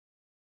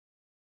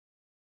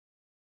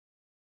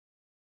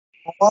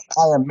everyone.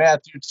 I am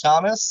Matthew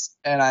Thomas,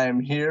 and I am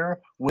here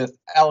with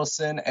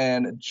Allison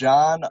and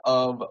John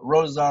of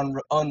Roses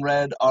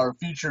Unread, our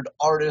featured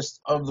artist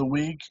of the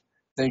week.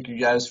 Thank you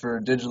guys for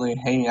digitally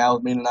hanging out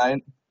with me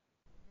tonight.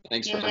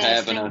 Thanks for Yes,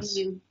 having thank us.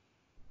 you.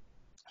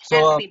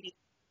 So, Happy.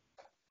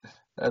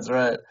 that's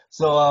right.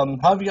 So,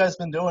 how have you guys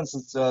been doing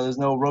since there's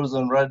no Roses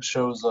Unread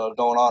shows going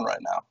on right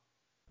now?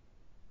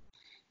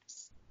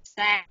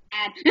 Sad.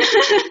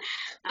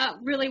 I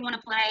really want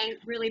to play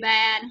really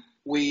bad.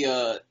 We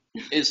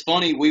it's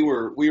funny, we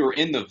were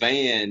in the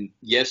van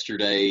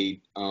yesterday.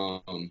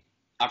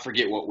 I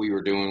forget what we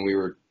were doing. We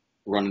were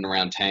running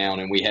around town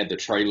and we had the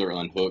trailer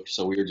unhooked,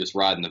 so we were just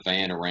riding the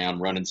van around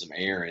running some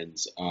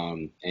errands.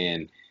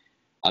 And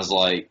I was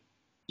like,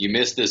 "You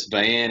missed this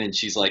van?" And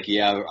she's like,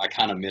 "Yeah, I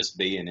kind of miss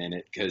being in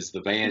it because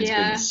the van's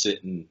been Yeah.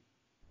 sitting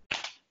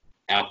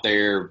out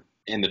there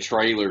and the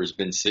trailer's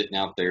been sitting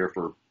out there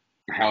for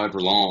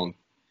however long."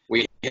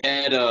 We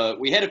had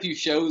a few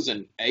shows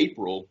in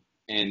April,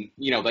 and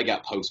they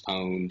got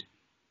postponed.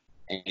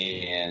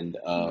 And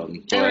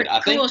They were but I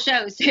think cool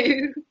shows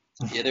too.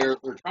 yeah, they're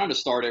trying to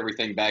start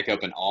everything back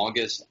up in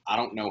August. I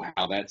don't know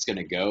how that's going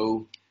to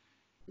go.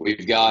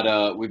 We've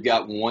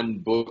got one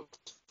book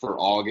for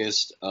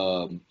August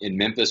in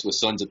Memphis with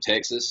Sons of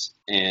Texas,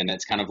 and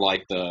that's kind of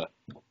like the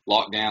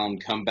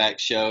lockdown comeback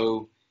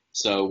show.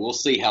 So we'll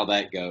see how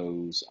that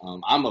goes.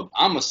 I'm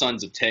a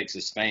Sons of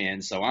Texas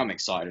fan, so I'm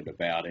excited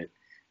about it.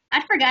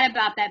 I forgot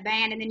about that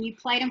band, and then you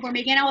played them for me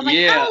again. I was like,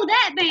 Yeah. oh,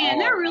 that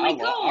band, they're Oh, really I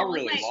cool. It's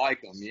really like,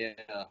 like them.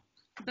 Yeah.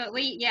 but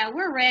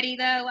we're ready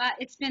though.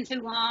 It's been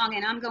too long,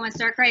 and I'm going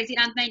stir crazy.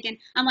 And I'm thinking,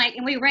 I'm like,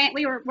 and we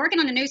were working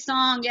on a new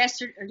song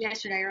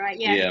yesterday, right?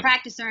 Yeah, in the Yeah.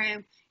 practice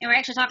room, and we're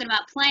actually talking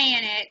about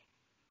playing it.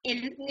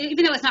 And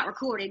even though it's not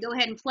recorded, go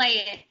ahead and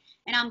play it.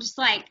 And I'm just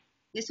like,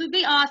 this would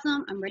be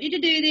awesome. I'm ready to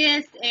do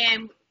this,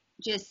 and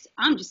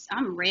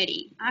I'm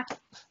ready. I'm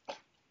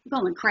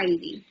going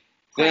crazy.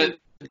 The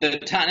the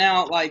time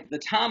now, like the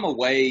time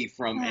away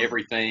from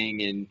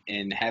everything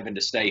and having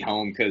to stay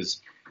home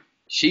because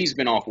she's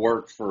been off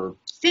work for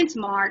Since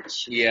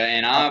March. yeah,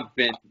 and I've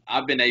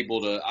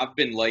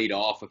been laid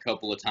off a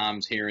couple of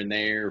times here and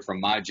there from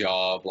my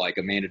job, like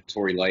a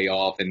mandatory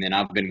layoff, and then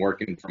I've been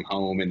working from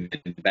home and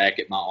then back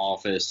at my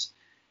office.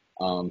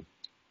 Um,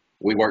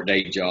 we work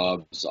day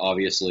jobs,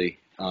 obviously,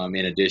 in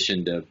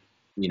addition to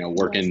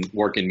Yes.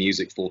 working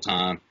music full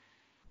time.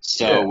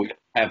 So Yeah. we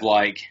have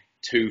like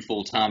two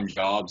full time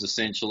jobs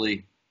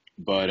essentially.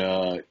 But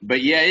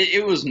yeah,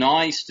 it was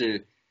nice to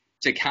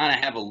kind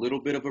of have a little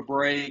bit of a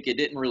break. It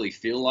didn't really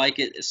feel like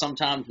it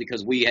sometimes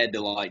because we had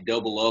to like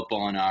double up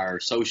on our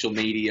social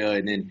media,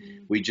 and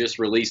then we just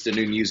released a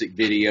new music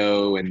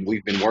video, and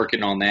we've been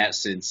working on that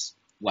since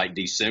like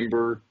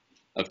December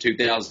of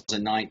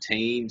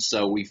 2019.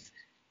 So we've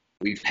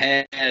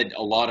had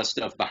a lot of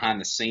stuff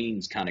behind the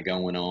scenes kind of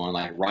going on,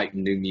 like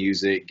writing new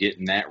music,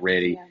 getting that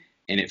ready, Yeah.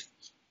 and it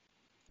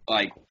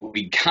like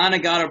we kind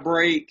of got a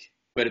break,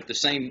 but at the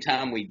same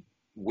time we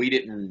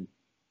didn't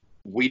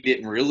we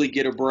didn't really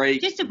get a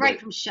break. Just a But break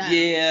from shows.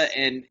 yeah,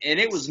 and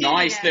it was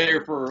nice Studio.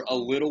 there for a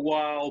little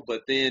while,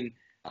 but then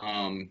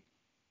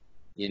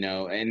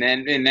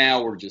and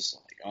now we're just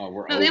like, oh,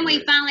 we're So then over we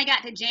it. finally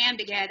got to jam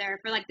together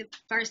for like the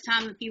first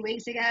time a few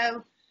weeks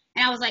ago.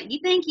 And I was like, you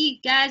think you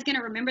guys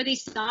gonna remember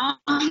these songs?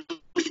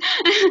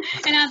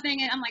 And I'm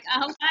thinking, I'm like, I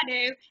hope I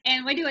do.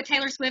 And we do a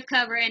Taylor Swift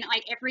cover, and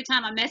like every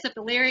time I mess up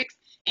the lyrics,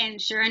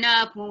 and sure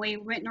enough, when we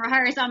went and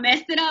rehearsed, I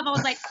messed it up. I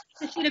was like,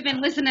 I should have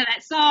been listening to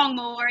that song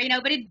more.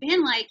 But it'd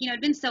been like,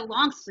 it'd been so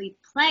long since we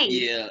played.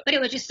 Yeah, But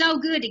it was just so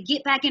good to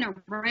get back in a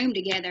room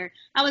together.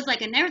 I was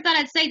like, I never thought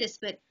I'd say this,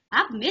 but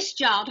I've missed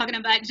y'all talking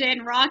about Jed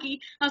and Rocky.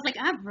 I was like,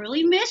 I've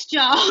really missed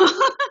y'all.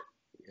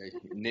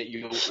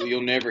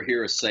 you'll never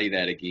hear us say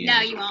that No,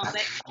 again. you won't.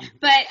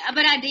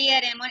 But I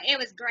did, and it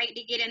was great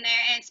to get in there,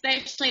 and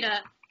especially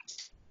to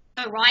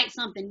write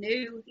something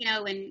new,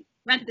 and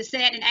run through the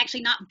set and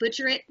actually not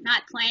butcher it,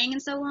 not playing in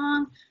so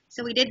long.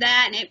 So we did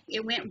that, and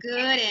it went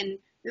good, and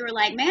we were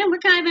like, man, we're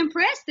kind of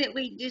impressed that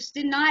we just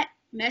did not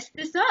mess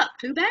this up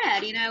too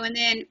bad. And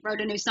then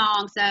wrote a new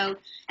song. So,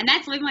 and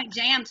that's we've like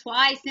jammed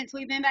twice since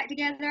we've been back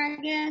together, I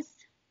guess.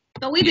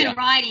 But we've Yeah, been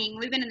writing.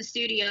 We've been in the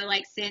studio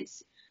like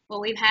since. Well,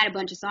 we've had a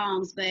bunch of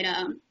songs, but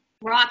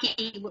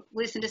Rocky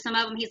listened to some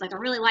of them. He's like, I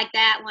really like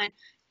that one.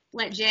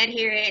 Let Jed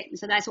hear it, and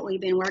so that's what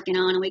we've been working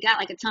on. And we got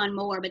like a ton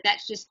more, but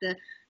that's just the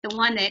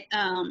one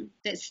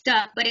that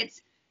stuck. But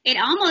it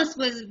almost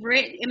was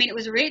written. I mean, it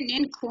was written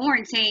in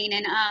quarantine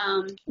and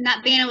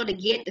not being able to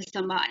get to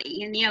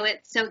somebody, and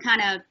it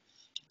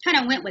kind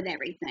of went with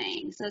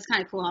everything. So it's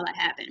kind of cool how that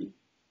happened.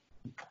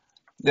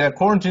 Yeah,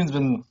 quarantine's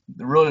been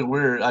really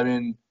weird. I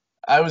mean,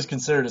 I was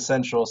considered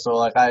essential, so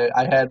like I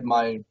had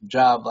my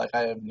job, like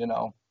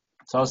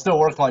so I was still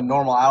working like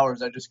normal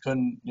hours. I just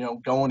couldn't,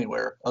 go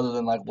anywhere other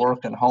than like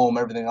work and home.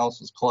 Everything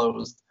else was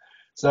closed.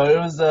 So it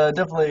was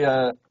definitely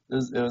it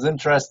was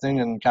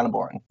interesting and kind of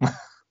boring.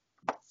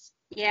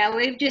 Yeah,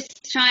 we've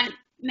just trying to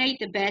make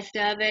the best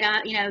of it.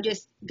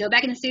 Just go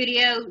back in the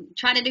studio,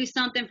 try to do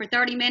something for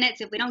 30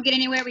 minutes. If we don't get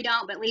anywhere, we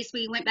don't. But at least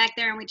we went back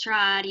there and we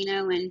tried,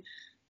 and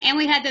And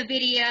we had the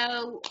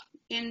video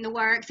in the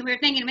works, and we were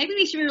thinking maybe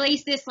we should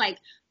release this like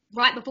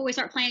right before we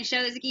start playing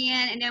shows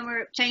again. And then we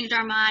changed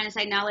our mind and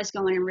said, no, let's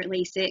go in and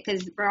release it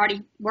because we're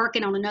already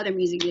working on another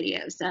music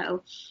video. So I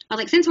was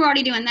like, since we're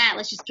already doing that,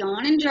 let's just go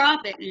on and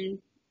drop it and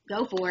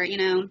go for it, you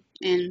know.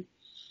 And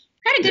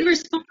had a good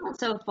response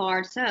so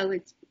far, so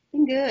it's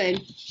been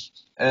good.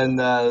 And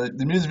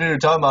the music video you're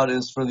talking about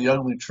is for The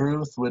Ugly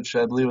Truth, which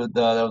I believe that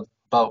was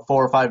about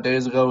 4 or 5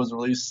 days ago was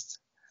released.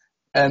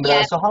 And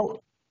Yeah. so how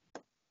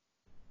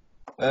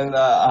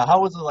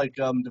was it like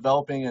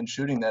developing and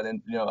shooting that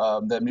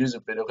that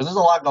music video? Because there's a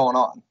lot going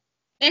on.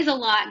 There's a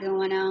lot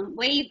going on.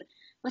 We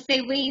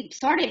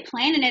started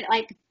planning it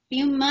like a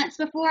few months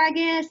before, I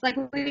guess. Like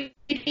we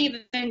didn't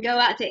even go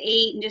out to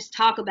eat and just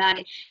talk about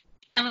it.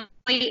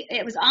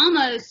 It was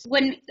almost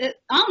it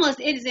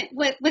isn't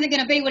was it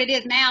going to be what it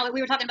is now. We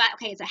were talking about,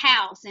 okay, it's a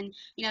house and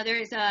you know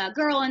there's a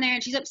girl in there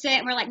and she's upset,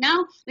 and we're like,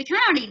 no, we kind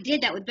of already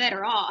did that with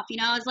Better Off, you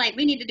know. It's like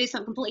we need to do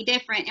something completely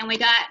different. And we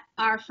got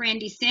our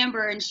friend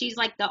December, and she's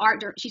like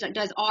she's like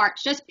does art,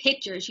 just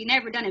pictures. She's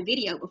never done a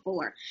video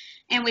before,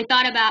 and we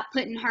thought about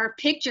putting her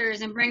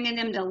pictures and bringing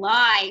them to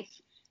life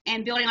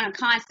and building on a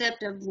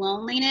concept of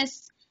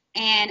loneliness.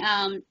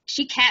 And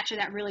she captured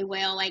that really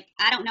well. Like,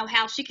 I don't know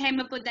how she came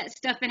up with that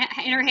stuff in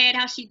her head,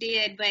 how she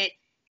did, but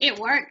it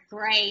worked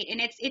great.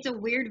 And it's a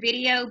weird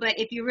video, but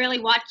if you really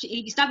watch it,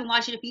 if you stop and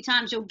watch it a few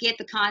times, you'll get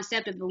the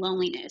concept of the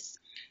loneliness.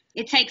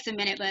 It takes a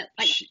minute, but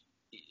like.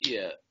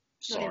 Yeah.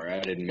 Sorry,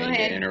 I didn't Go mean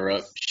ahead. to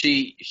interrupt.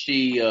 She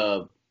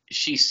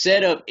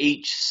set up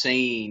each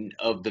scene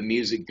of the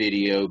music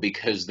video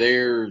because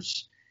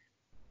there's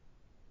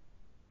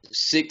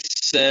 6,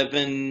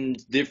 7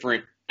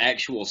 different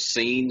actual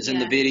scenes in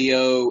the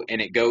video, and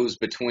it goes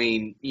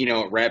between, you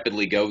know, it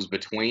rapidly goes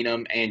between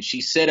them, and she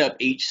set up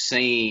each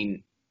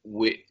scene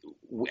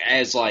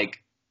as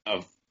like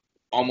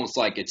almost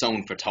like its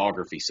own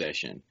photography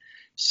session.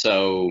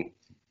 So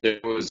there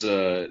was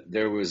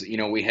you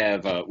know, we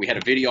had a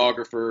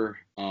videographer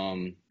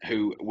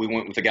who we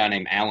went with a guy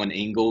named Alan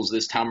Ingalls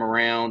this time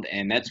around,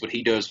 and that's what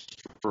he does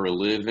for a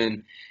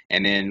living.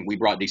 And then we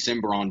brought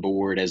December on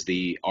board as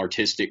the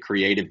artistic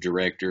creative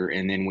director,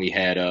 and then we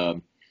had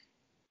a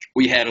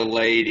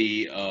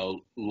lady,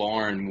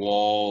 Lauren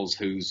Walls,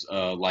 who's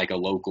like a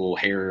local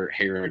hair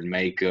and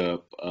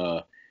makeup,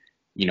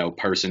 you know,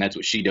 person. That's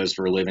what she does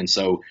for a living.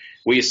 So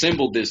we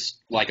assembled this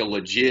like a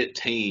legit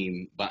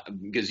team,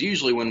 because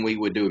usually when we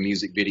would do a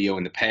music video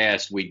in the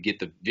past, we'd get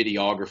the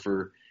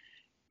videographer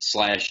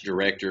 /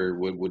 director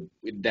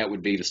that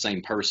would be the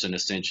same person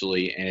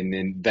essentially, and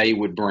then they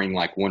would bring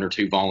like 1 or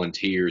 2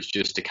 volunteers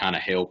just to kind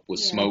of help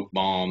with smoke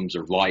bombs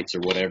or lights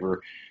or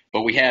whatever.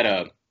 But we had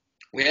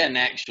an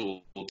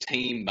actual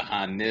team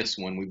behind this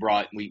one.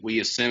 We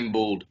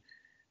assembled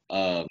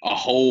a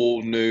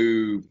whole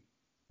new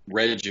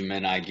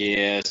regimen, I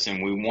guess,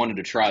 and we wanted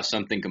to try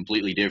something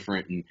completely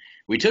different. And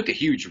we took a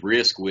huge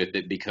risk with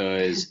it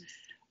because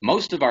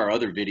most of our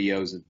other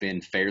videos have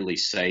been fairly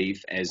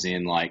safe, as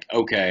in like,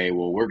 okay,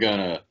 well,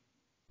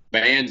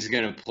 band's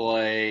gonna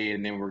play,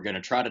 and then we're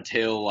gonna try to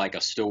tell like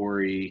a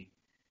story.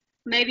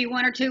 Maybe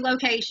 1 or 2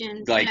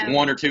 locations. Like, you know.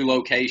 1 or 2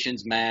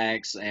 locations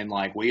max, and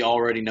like we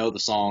already know the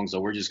song, so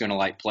we're just gonna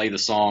like play the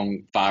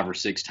song 5 or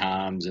 6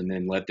 times and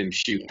then let them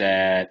shoot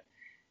that.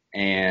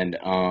 And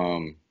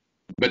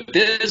but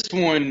this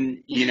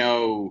one, you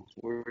know,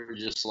 we're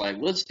just like,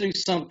 let's do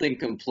something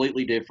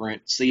completely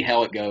different, see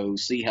how it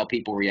goes, see how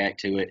people react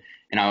to it.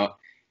 And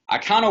I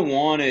kind of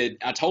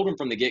I told them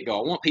from the get-go,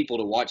 I want people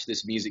to watch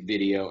this music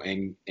video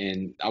and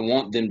I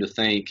want them to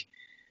think,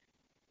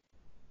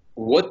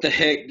 what the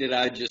heck did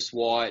I just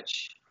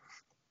watch?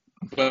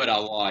 But I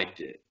liked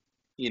it.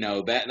 You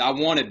know, that I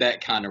wanted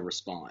that kind of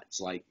response.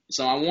 Like,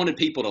 so I wanted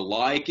people to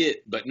like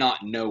it, but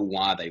not know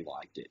why they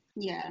liked it.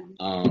 Yeah.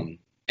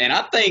 And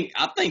I think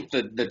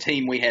the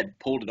team we had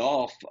pulled it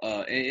off.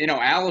 You know,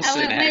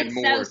 Allison had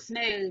more. So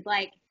smooth.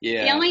 Like,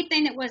 the only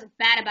thing that was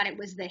bad about it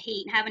was the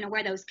heat and having to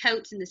wear those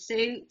coats and the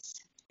suits.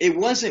 It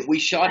wasn't. We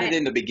shot it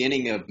in the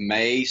beginning of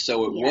May,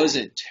 so it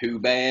wasn't too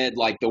bad.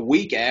 Like the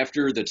week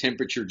after, the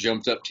temperature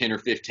jumped up 10 or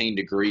 15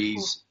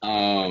 degrees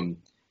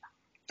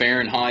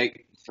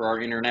Fahrenheit for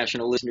our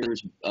international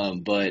listeners.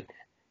 But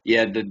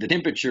yeah, the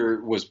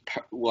temperature was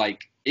like,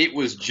 it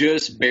was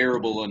just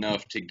bearable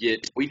enough to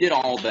get. We did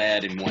all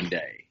that in one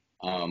day.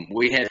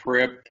 We had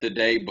prepped the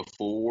day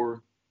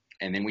before,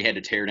 and then we had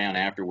to tear down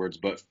afterwards.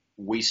 But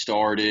we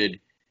started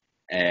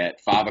at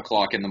 5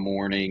 o'clock in the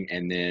morning,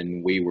 and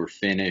then we were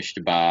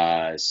finished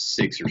by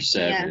 6 or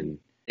 7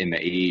 in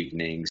the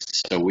evenings.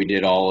 So we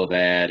did all of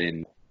that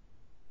in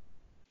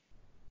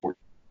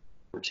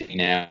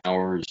 14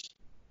 hours,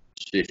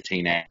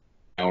 15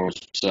 hours.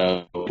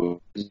 So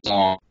it was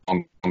long.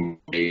 And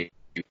we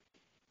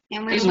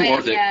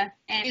went,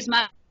 and it was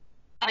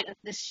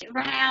the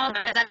route,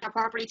 that's our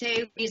property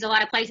too. We used a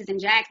lot of places in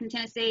Jackson,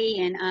 Tennessee,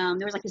 and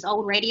there was like this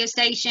old radio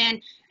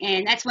station,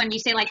 and that's when you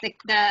see like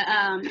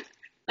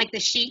the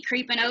sheet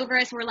creeping over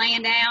us. We're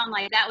laying down,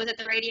 like that was at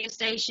the radio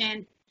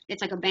station.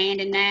 It's like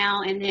abandoned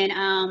now. And then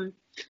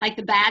like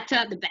the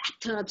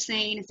bathtub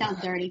scene. It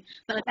sounds dirty,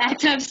 but the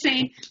bathtub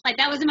scene, like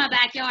that was in my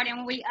backyard.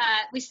 And when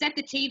we set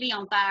the TV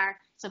on fire.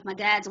 So if my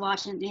dad's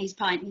watching, he's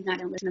not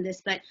gonna listen to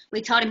this, but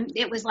we told him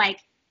it was like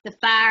the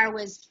fire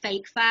was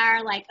fake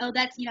fire. Like, oh,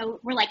 that's,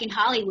 we're like in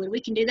Hollywood,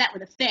 we can do that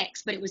with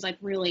effects, but it was like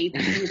really,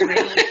 it was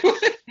real.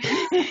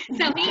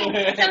 so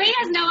he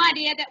has no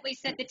idea that we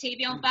set the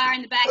TV on fire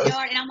in the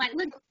backyard. And I'm like,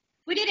 look,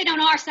 we did it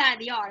on our side of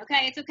the yard.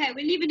 Okay, it's okay.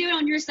 We didn't even do it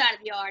on your side of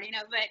the yard,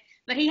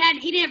 But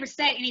he never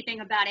said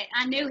anything about it.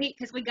 I knew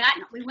because we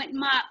went in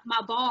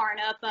my barn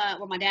up,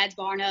 or my dad's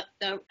barn up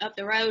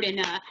the road, and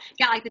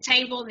got like the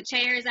table and the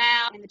chairs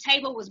out, and the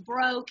table was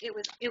broke. It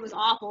was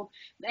awful.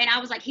 And I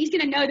was like, he's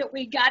gonna know that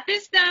we got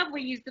this stuff.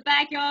 We used the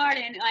backyard,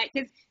 and like,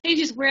 cause he's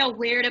just real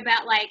weird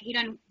about like he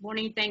doesn't want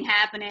anything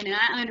happening, and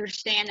I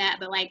understand that.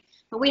 But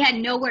we had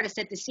nowhere to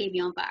set this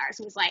TV on fire,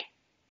 so it was like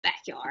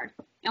backyard,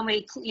 and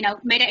we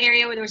made an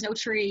area where there was no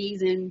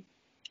trees and.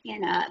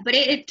 But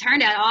it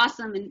turned out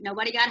awesome, and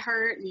nobody got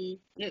hurt, and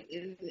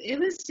it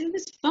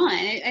was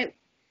fun.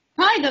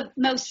 Probably the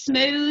most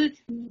smooth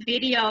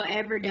video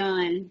ever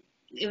done.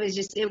 It was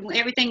just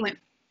everything went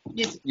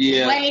just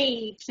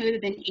way smoother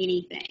than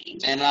anything.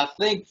 And I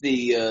think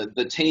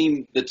the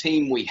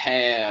team we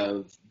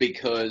have,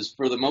 because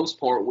for the most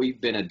part we've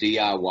been a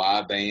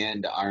DIY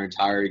band our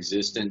entire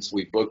existence.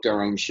 We've booked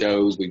our own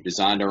shows, we've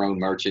designed our own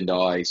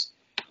merchandise,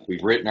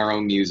 we've written our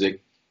own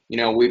music.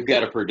 We've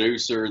got a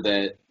producer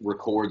that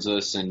records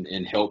us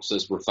and helps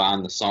us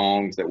refine the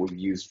songs that we've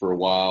used for a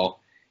while.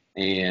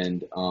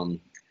 And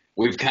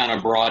we've kind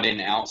of brought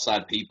in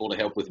outside people to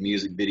help with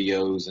music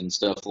videos and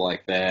stuff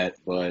like that.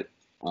 But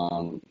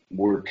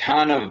we're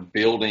kind of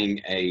building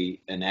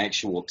an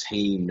actual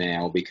team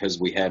now because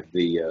we have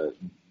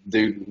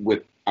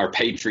with our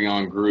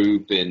Patreon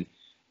group, and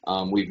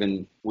we've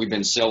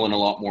been selling a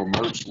lot more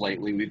merch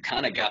lately. We've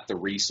kind of got the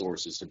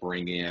resources to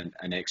bring in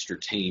an extra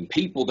team,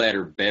 people that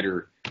are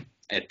better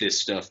at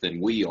this stuff than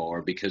we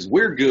are, because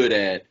we're good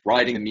at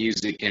writing the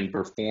music and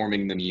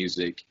performing the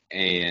music,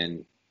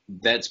 and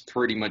that's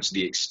pretty much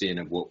the extent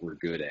of what we're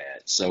good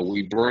at. So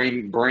we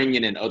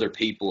bringing in other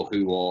people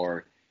who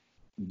are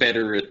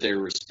better at their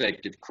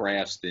respective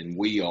crafts than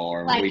we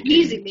are. Like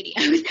music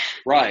videos.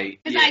 Right.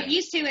 Because I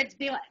used to,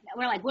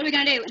 we're like, what are we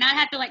going to do? And I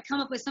have to like come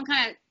up with some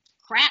kind of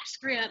crap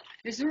script.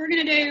 This is what we're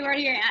going to do right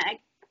here.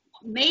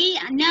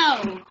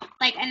 No.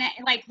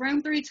 Like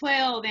Room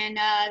 312 and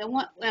the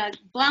one,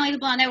 Blindly the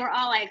Blonde, they were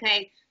all like,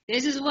 hey,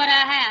 this is what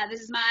I have.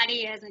 This is my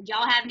ideas. And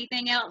y'all have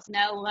anything else?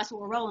 No. Well, that's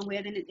what we're rolling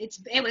with. And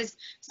it was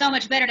so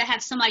much better to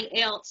have somebody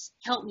else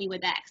help me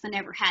with that, because I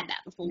never had that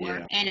before.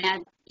 Yeah.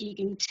 And you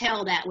can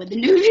tell that with the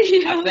new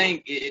video. I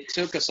think it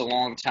took us a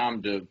long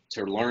time to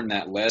learn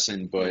that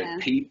lesson, but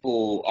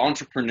people,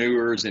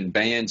 entrepreneurs and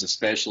bands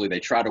especially,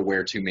 they try to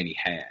wear too many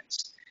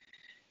hats.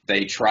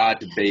 They try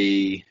to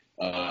be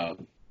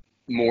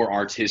more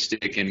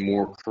artistic and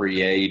more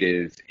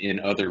creative in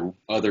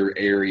other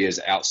areas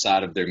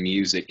outside of their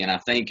music, and I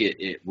think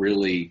it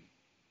really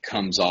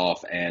comes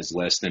off as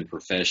less than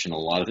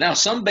professional. Now,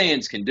 some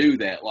bands can do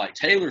that. Like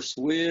Taylor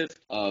Swift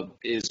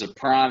is a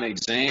prime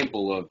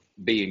example of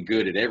being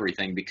good at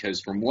everything, because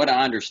from what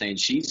I understand,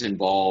 she's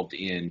involved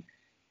in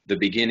the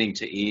beginning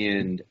to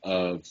end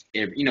of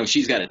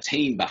she's got a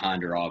team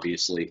behind her,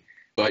 obviously,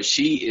 but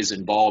she is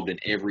involved in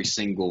every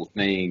single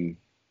thing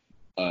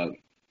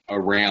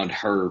around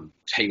her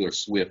Taylor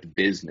Swift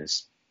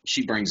business.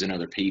 She brings in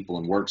other people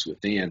and works with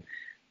them.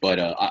 But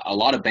a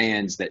lot of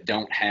bands that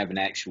don't have an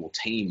actual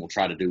team will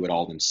try to do it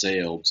all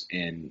themselves.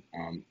 And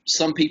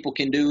some people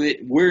can do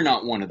it. We're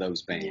not one of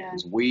those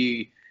bands.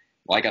 Yeah.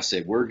 Like I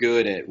said, we're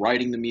good at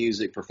writing the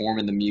music,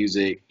 performing the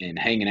music, and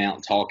hanging out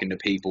and talking to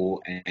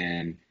people,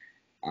 and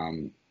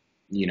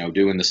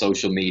doing the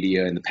social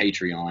media and the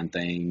Patreon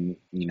thing,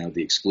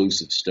 the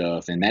exclusive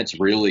stuff. And that's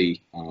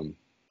really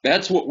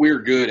that's what we're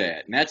good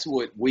at, and that's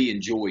what we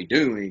enjoy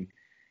doing.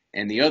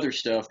 And the other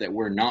stuff that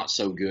we're not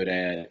so good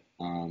at,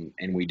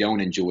 and we don't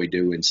enjoy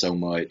doing so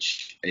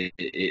much,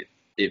 it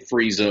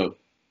frees up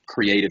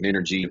creative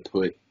energy to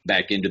put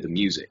back into the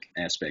music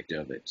aspect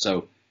of it.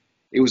 So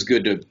it was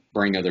good to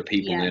bring other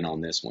people in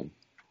on this one.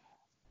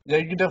 Yeah,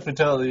 you can definitely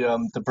tell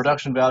the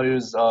production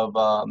values of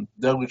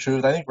The Ugly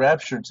Truth. I think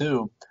Rapture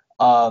too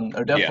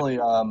are definitely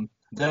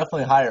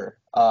definitely higher.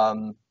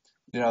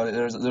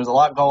 There's a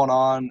lot going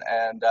on,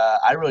 and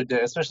I really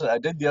did. Especially, I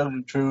did The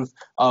Ugly Truth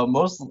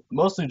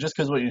mostly just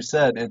because what you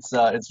said.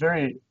 It's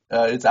very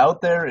it's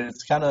out there.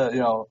 It's kind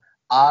of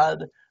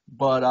odd,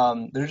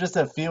 but there's just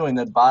that feeling,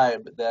 that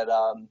vibe that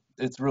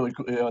it's really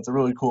cool. It's a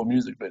really cool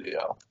music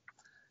video,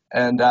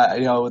 and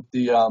with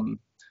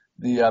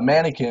the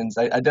mannequins,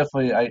 I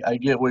definitely I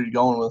get where you're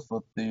going with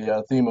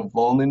the theme of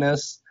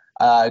loneliness.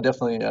 I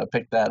definitely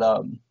picked that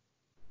up.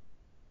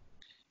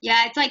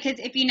 Yeah, it's like, 'cause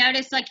if you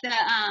notice, like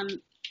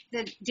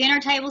the dinner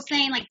table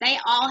scene, like they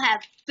all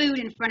have food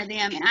in front of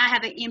them, and I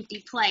have an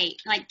empty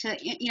plate, like to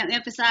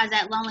emphasize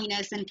that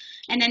loneliness. And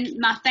then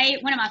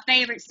one of my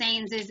favorite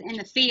scenes is in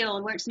the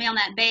field where it's me on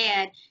that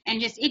bed,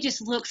 and it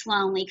just looks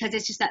lonely because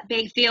it's just that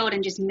big field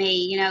and just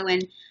me,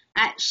 and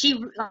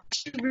She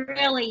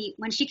really,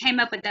 when she came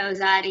up with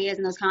those ideas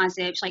and those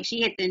concepts, like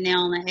she hit the nail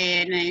on the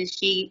head, man.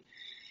 She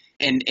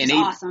and was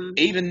awesome.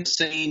 even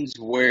scenes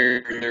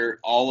where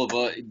all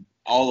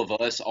of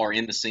us are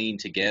in the scene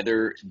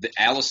together,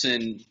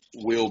 Allison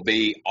will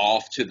be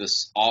off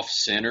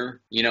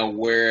center,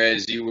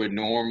 whereas you would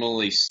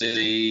normally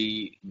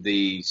see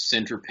the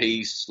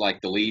centerpiece,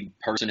 like the lead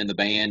person in the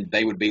band,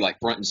 they would be like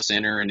front and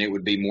center, and it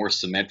would be more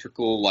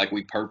symmetrical. Like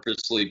we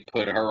purposely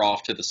put her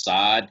off to the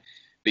side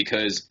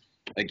because,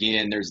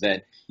 again, there's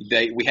that.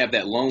 We have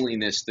that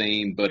loneliness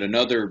theme, but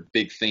another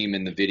big theme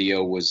in the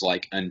video was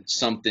like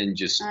something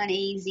just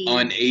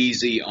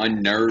uneasy,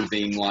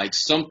 unnerving, like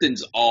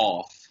something's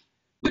off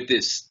with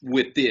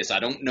this. I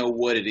don't know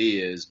what it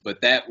is,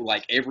 but that,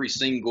 like, you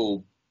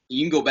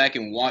can go back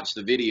and watch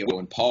the video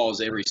and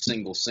pause every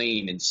single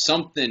scene, and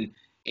something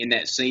in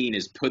that scene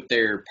is put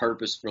there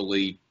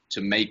purposefully to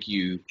make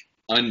you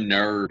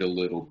unnerved a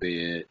little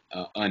bit,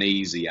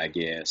 uneasy, I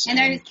guess.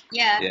 And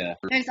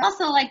there's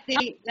also like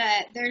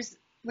there's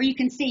where you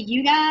can see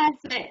you guys,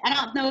 but I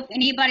don't know if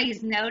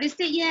anybody's noticed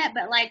it yet,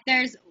 but like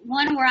there's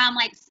one where I'm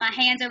like my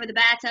hands over the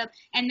bathtub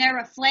and their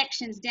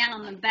reflections down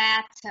on the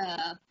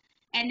bathtub.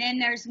 And then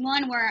there's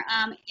one where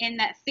I'm in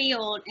that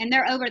field and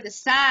they're over the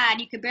side.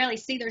 You could barely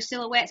see their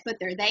silhouettes, but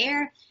they're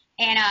there.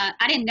 And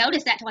I didn't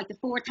notice that till like the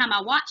fourth time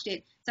I watched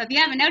it. So if you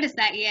haven't noticed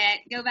that yet,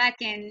 go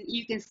back and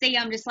you can see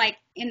them just like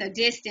in the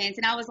distance.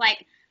 And I was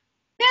like,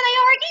 there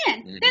they are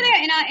again. Mm-hmm. They're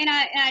there. And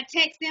I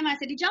text them. I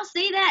said, did y'all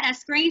see that? And I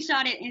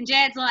screenshot it. And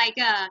Jed's like,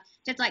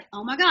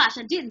 oh my gosh,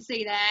 I didn't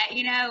see that,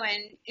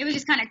 And it was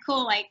just kind of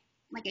cool, like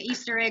an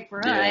Easter egg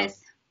for us.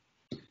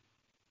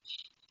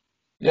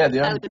 Yeah,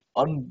 the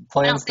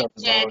unplanned stuff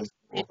is always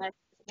cool.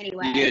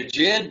 Anyway. Yeah,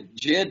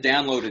 Jed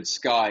downloaded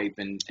Skype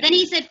and then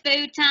he said,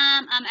 "Food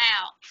time, I'm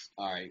out."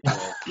 All right.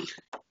 Well.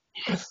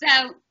 So.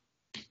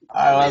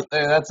 All right,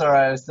 well, that's all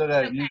right. I still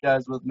got you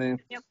guys with me.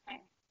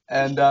 Okay.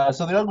 And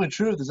so the ugly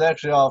truth is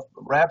actually off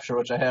Rapture,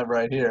 which I have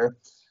right here.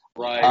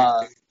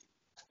 Right.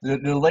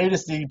 The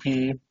latest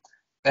EP,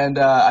 and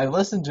I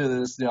listened to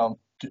this,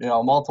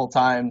 multiple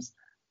times,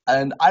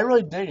 and I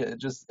really dig it. It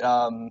just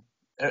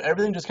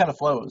everything just kind of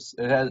flows.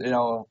 It has,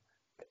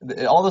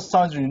 all the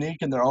songs are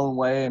unique in their own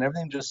way, and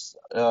everything just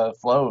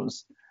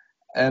flows.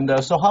 And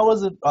so, how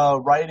was it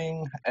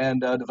writing and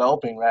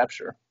developing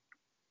Rapture?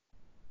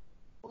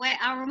 Well,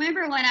 I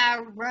remember when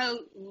I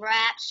wrote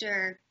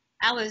Rapture,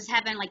 I was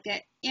having like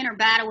an inner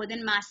battle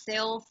within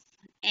myself,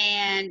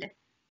 and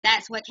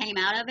that's what came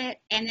out of it.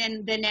 And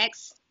then the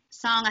next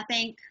song, I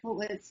think,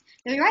 did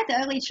we write The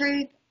Ugly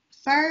Truth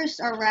first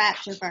or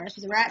Rapture first?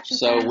 Was it Rapture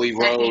so first? we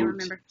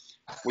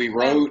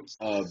wrote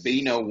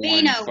Be No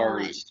One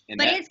first.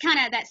 But it's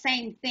kind of that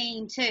same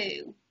theme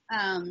too,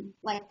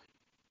 like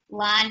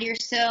Lying to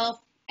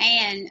Yourself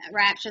and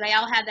Rapture. They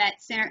all have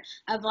that center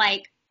of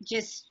like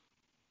just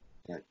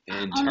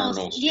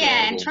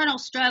internal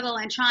struggle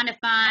and trying to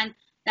find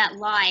that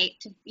light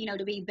to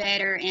to be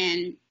better.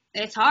 And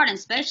it's hard,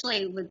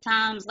 especially with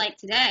times like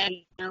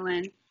today,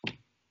 and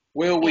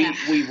we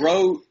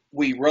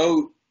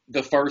wrote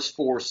the first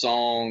 4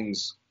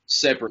 songs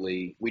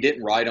separately. We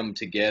didn't write them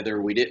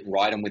together. We didn't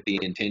write them with the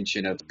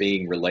intention of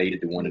being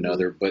related to one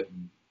another, but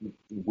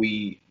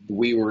we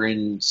were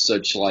in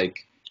such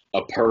like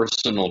a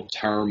personal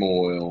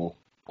turmoil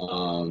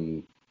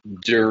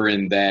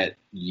during that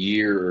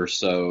year or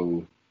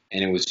so,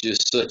 and it was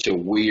just such a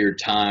weird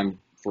time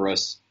for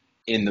us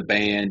in the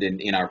band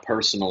and in our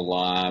personal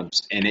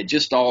lives, and it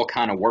just all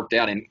kind of worked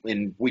out,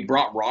 and we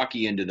brought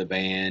Rocky into the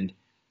band.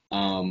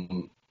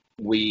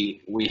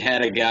 We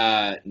had a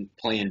guy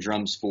playing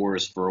drums for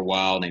us for a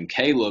while named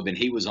Caleb, and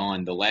he was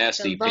on the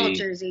last EP.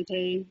 Vultures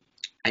EP.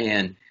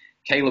 And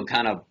Caleb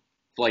kind of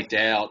flaked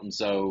out, and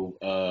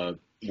so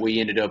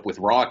we ended up with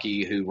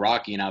Rocky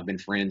and I have been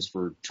friends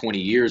for 20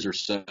 years or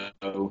so,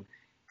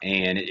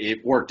 and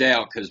it worked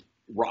out because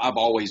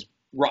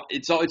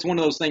it's one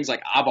of those things,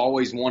 like I've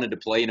always wanted to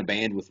play in a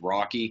band with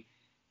Rocky,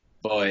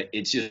 but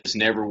it's just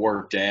never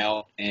worked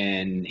out.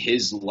 And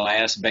his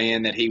last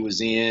band that he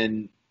was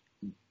in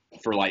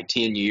for like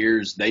 10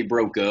 years, they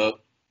broke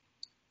up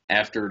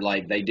after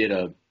like they did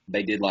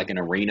like an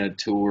arena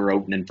tour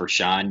opening for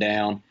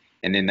Shinedown,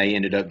 and then they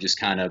ended up just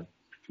kind of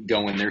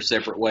going their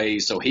separate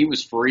ways. So he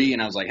was free,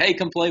 and I was like, hey,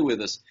 come play with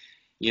us,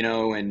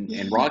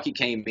 and Rocky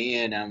came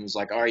in, and I was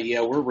like, all right,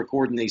 yeah, we're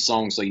recording these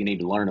songs, so you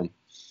need to learn them.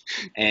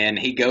 And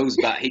he goes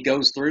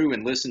through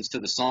and listens to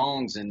the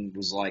songs and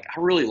was like, I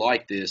really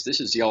like this.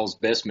 This is y'all's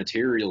best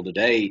material to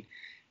date.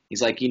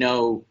 He's like,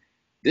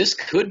 this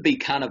could be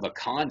kind of a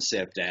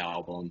concept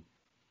album.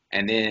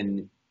 And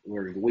then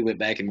we went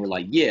back and we're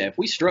like, yeah, if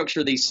we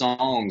structure these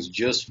songs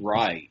just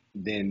right,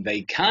 then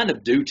they kind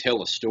of do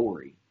tell a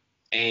story.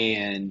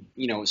 And,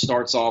 it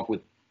starts off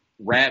with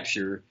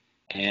Rapture,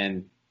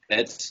 and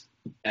that's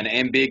an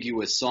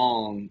ambiguous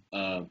song.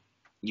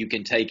 You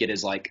can take it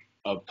as like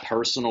a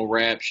personal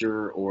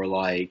rapture or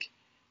like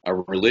a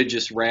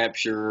religious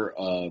rapture.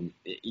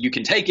 You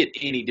can take it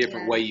any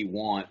different way you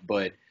want,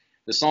 but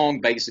the song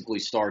basically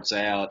starts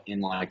out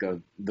in like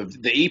the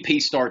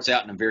EP starts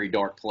out in a very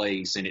dark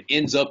place, and it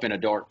ends up in a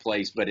dark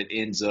place, but it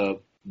ends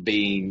up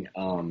being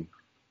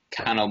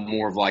kind of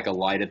more of like a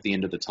light at the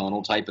end of the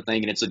tunnel type of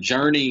thing. And it's a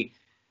journey,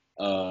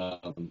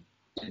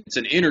 it's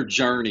an inner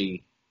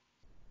journey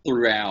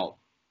throughout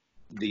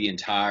the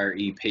entire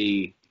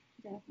EP.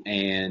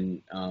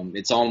 And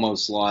it's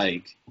almost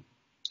like,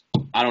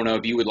 I don't know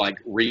if you would like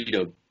read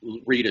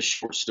a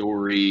short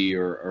story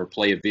or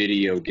play a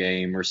video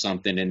game or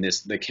something, and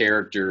the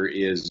character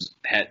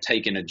had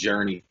taken a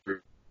journey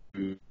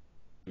through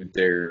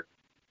their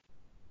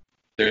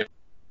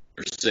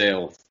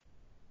self.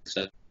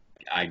 So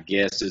I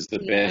guess is the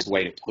best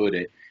way to put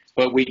it.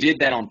 But we did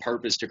that on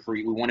purpose to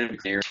create. We wanted to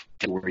create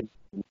a story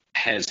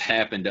has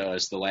happened to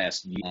us the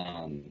last year.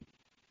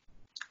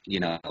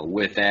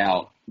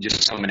 Without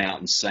just coming out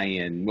and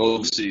saying, well,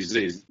 this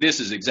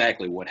is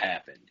exactly what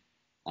happened.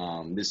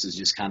 This is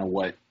just kind of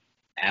what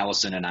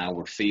Allison and I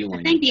were feeling.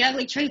 I think The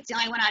Ugly Truth's the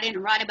only one I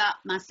didn't write about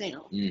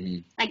myself.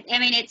 Mm-hmm.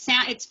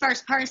 It's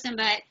first person,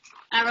 but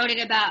I wrote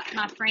it about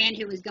my friend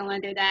who was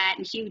going through that,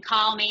 and she would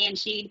call me, and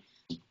she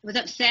was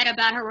upset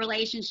about her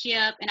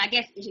relationship, and I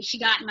guess she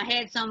got in my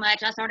head so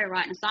much, I started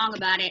writing a song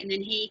about it, and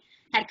then he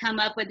had come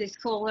up with this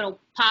cool little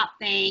pop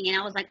thing, and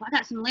I was like, well, I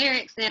got some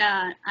lyrics that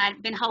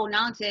I'd been holding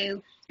on to.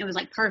 It was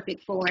like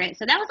perfect for it.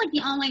 So that was like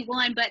the only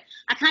one, but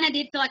I kind of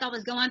did feel like I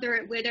was going through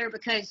it with her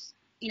because,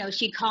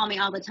 she'd call me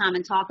all the time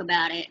and talk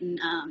about it. And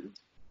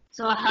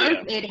so I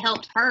hope it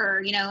helped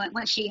her,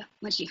 when she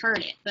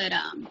heard it. But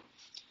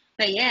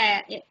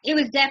yeah, it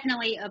was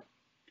definitely a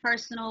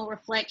personal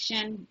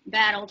reflection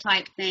battle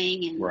type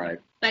thing. And, right.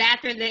 But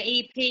after the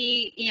EP,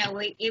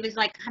 it was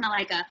like kind of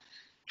like a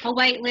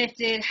weight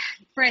lifted,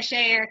 fresh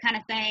air kind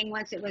of thing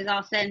once it was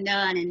all said and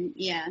done. And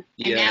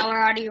now we're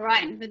already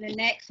writing for the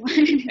next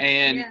one.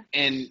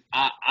 And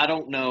I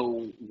don't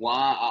know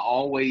why I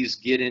always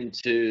get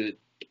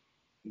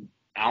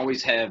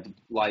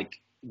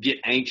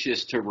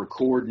anxious to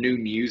record new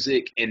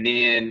music, and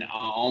then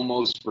I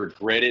almost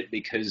regret it,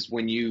 because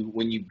when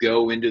you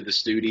go into the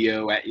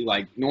studio,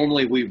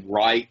 normally we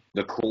write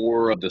the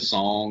core of the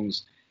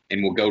songs,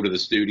 and we'll go to the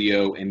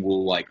studio and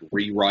we'll like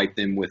rewrite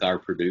them with our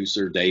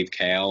producer, Dave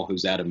Cal,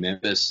 who's out of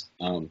Memphis.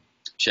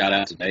 Shout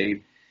out to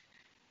Dave,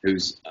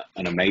 who's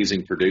an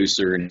amazing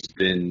producer and has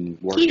been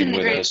working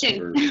with us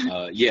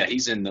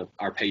he's in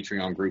our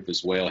Patreon group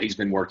as well. He's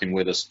been working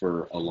with us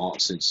for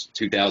since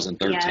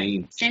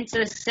 2013. Since it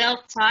was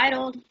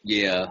self-titled.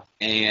 Yeah.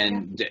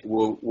 And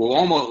we'll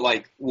almost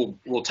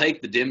we'll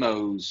take the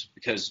demos,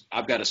 because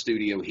I've got a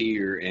studio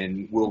here,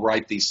 and we'll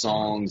write these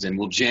songs and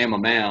we'll jam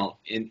them out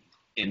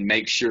and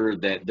make sure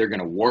that they're going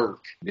to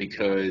work,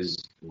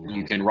 because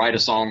you can write a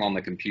song on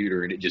the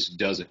computer and it just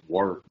doesn't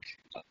work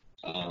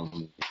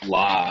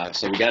live.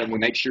 So we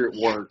make sure it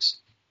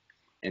works,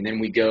 and then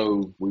we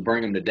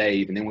bring them to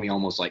Dave, and then we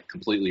almost like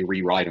completely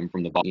rewrite them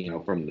from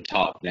the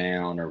top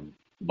down or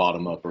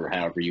bottom up, or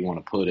however you want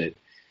to put it.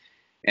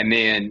 And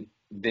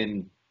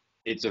then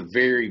it's a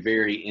very,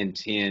 very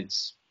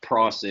intense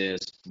process,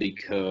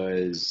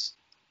 because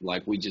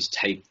like we just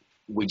take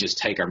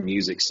our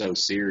music so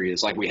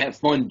serious. Like, we have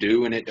fun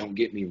doing it, don't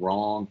get me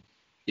wrong.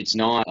 It's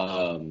not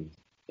an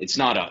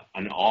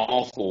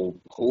awful,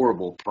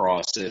 horrible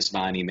process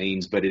by any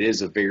means, but it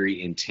is a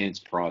very intense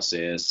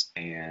process.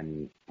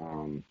 And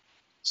we're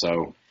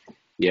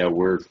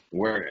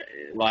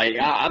like,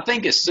 I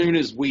think as soon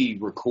as we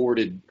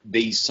recorded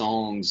these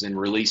songs and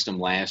released them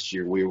last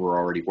year, we were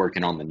already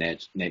working on the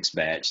next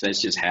batch.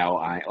 That's just how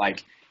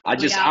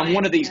I'm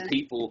one of these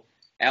people.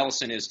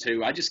 Allison is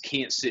too. I just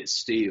can't sit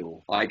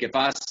still. Like, if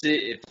I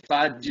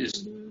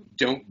just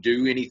don't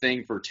do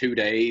anything for 2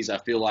 days, I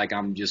feel like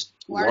I'm just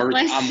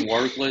worthless. I'm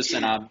worthless,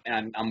 and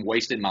I'm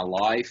wasting my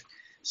life.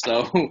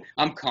 So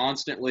I'm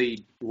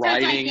constantly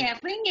writing. So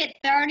if we can get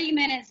 30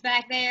 minutes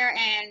back there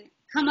and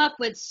come up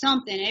with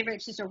something, if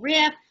it's just a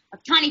riff, a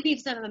tiny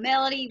piece of a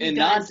melody, and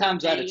 9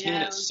 times out of 10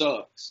 it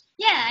sucks.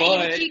 Yeah,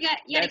 but you got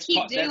to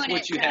keep doing it. That's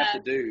what you have to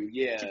do.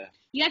 Yeah.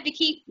 You have to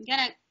you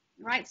gotta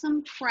write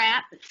some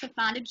crap to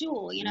find a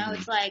jewel,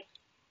 it's like,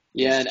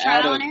 and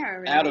trial and error,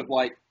 really. Out of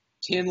like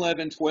 10,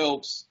 11,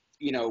 12,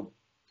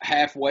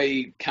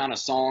 halfway kind of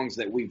songs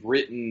that we've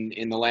written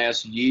in the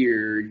last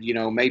year,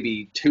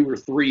 maybe 2 or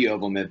 3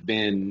 of them have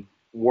been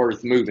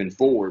worth moving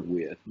forward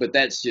with. But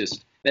that's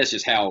just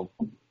how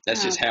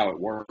it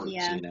works,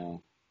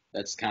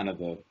 That's kind of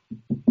the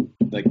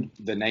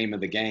name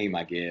of the game,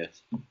 I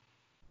guess.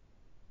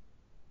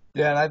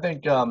 Yeah, and I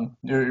think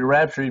your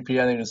Rapture EP,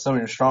 I think, is some of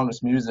your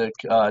strongest music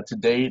to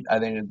date. I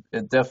think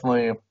it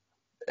definitely,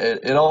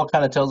 it all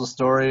kind of tells a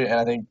story, and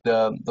I think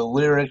the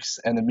lyrics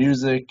and the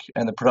music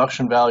and the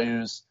production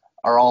values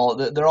they're all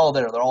there.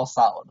 They're all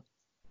solid.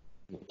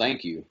 Well,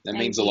 thank you. That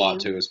means a lot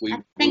to us. We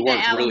worked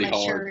really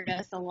hard. Matured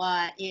us a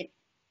lot. It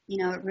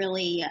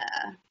really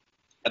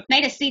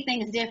made us see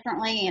things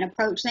differently and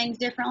approach things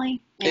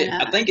differently. And,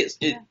 I think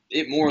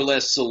it more or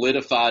less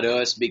solidified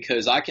us,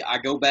 because I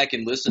go back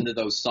and listen to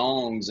those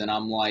songs, and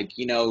I'm like,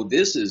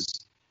 this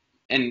is,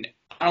 and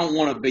I don't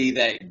want to be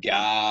that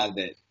guy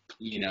that,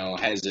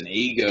 has an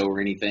ego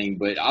or anything,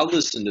 but I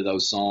listen to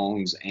those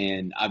songs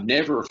and I've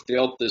never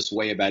felt this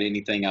way about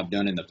anything I've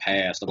done in the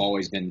past.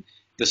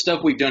 The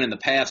stuff we've done in the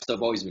past,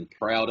 I've always been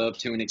proud of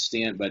to an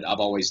extent, but I've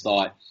always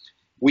thought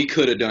we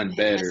could have done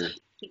better.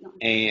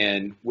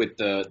 And with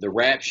the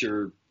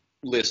Rapture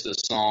list of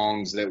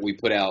songs that we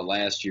put out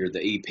last year, the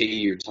EP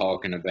you're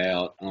talking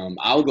about,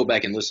 I'll go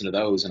back and listen to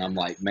those, and I'm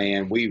like,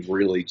 man, we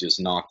really just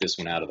knocked this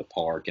one out of the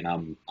park,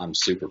 and I'm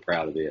super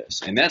proud of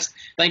this. And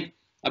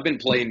I've been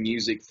playing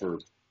music for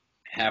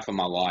half of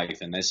my life,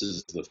 and this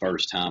is the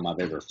first time I've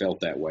ever felt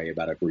that way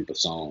about a group of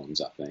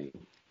songs, I think.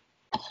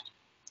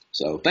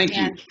 So thank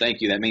you.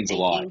 That means a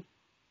lot.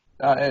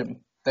 Hey,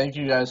 thank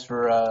you guys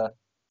for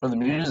the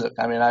music.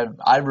 I mean,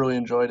 I've really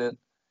enjoyed it,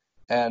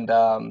 and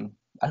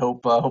I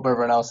hope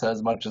everyone else has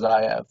as much as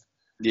I have.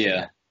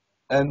 Yeah.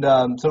 And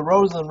so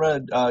Roses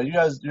Unread,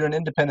 you're an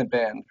independent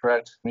band,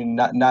 correct? I mean,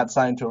 not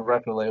signed to a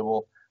record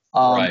label.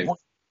 Right.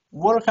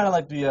 What are kind of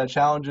like the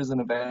challenges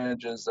and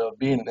advantages of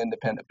being an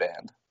independent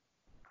band?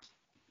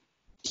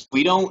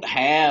 We don't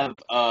have.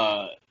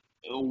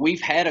 We've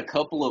had a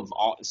couple of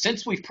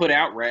since we've put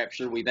out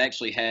Rapture. We've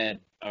actually had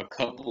a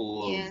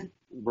couple of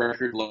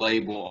record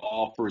label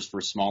offers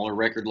for smaller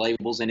record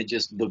labels, and it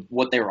just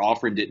what they were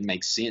offering didn't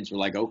make sense. We're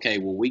like, okay,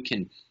 well, we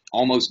can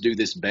almost do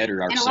this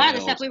better ourselves. And a lot of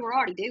the stuff we were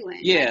already doing.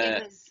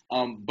 Yeah.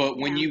 But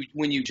when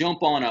you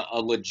jump on a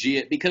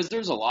legit, because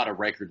there's a lot of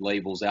record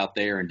labels out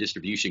there and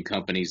distribution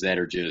companies that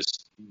are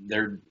just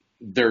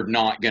they're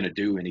not going to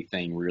do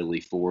anything really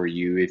for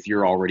you if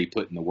you're already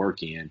putting the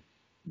work in.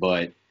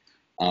 But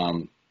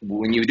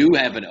when you do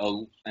have an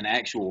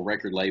actual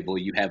record label,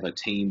 you have a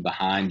team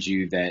behind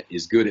you that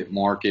is good at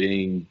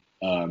marketing,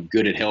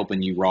 good at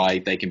helping you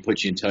write. They can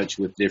put you in touch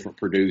with different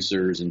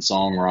producers and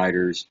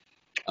songwriters.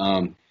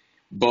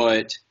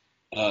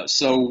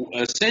 So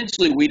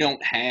essentially we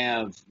don't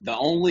have the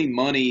only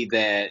money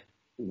that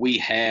we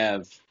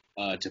have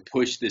to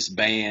push this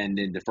band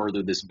and to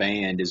further this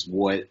band is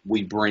what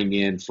we bring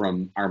in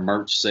from our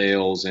merch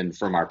sales and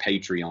from our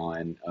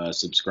Patreon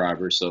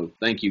subscribers. So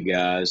thank you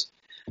guys.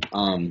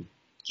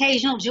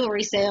 Occasional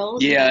jewelry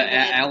sales.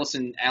 Yeah,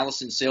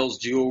 Allison sells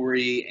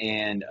jewelry,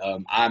 and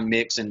I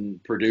mix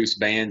and produce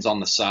bands on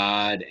the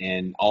side,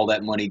 and all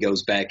that money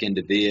goes back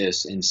into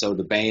this. And so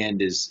the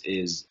band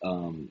is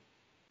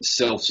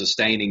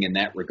self-sustaining in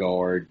that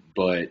regard,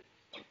 but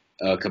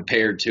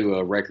compared to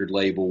a record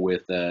label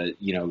with a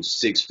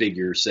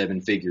 6-figure,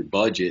 7-figure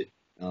budget,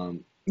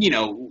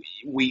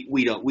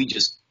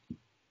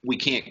 we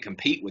can't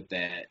compete with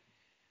that.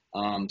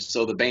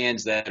 So the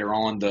bands that are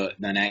on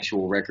an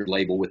actual record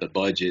label with a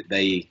budget,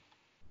 they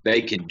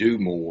can do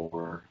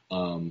more.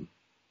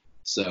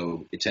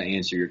 So to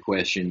answer your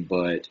question,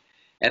 but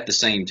at the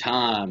same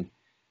time,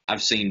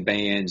 I've seen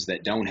bands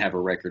that don't have a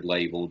record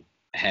label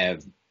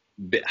have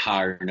bit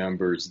higher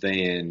numbers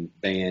than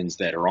bands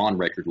that are on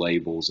record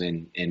labels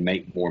and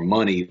make more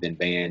money than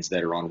bands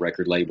that are on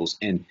record labels,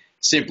 and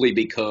simply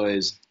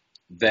because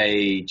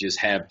they just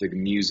have the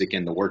music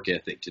and the work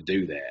ethic to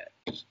do that.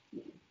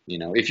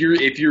 If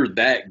you're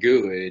that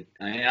good,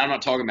 and I'm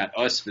not talking about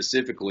us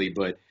specifically,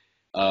 but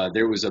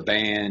there was a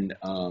band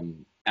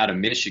out of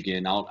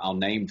Michigan, I'll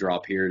name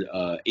drop here,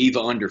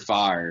 Eva Under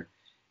Fire,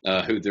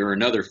 who they're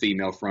another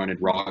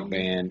female-fronted rock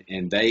band,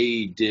 and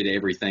they did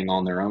everything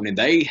on their own. And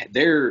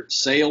their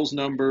sales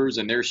numbers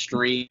and their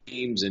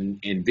streams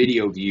and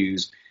video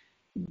views,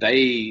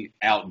 they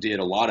outdid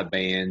a lot of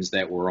bands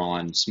that were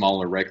on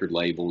smaller record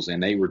labels,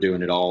 and they were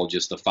doing it all,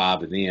 just the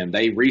 5 of them.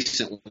 They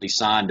recently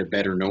signed to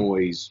Better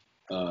Noise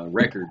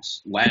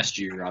Records last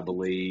year, I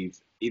believe.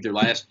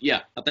 I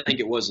think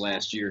it was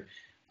last year.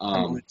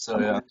 I believe so,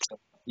 yeah.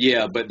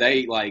 Yeah, but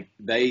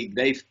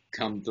they've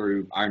come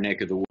through our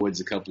neck of the woods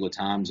a couple of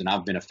times, and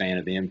I've been a fan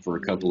of them for a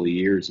couple of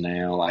years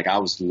now. Like, I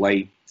was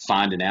late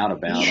finding out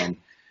about them,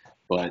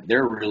 but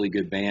they're a really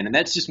good band. And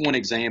that's just one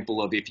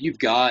example of if you've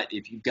got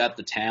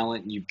the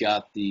talent and you've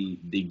got the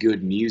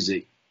good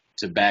music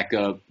to back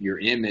up your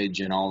image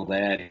and all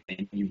that,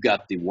 and you've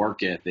got the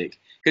work ethic,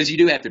 because you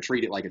do have to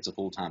treat it like it's a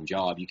full-time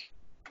job. You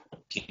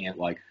can't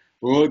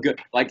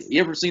you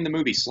ever seen the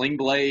movie Sling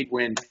Blade,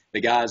 when the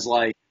guy's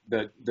like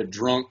the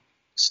drunk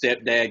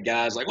stepdad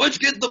guy's like, let's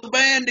get the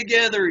band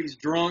together. He's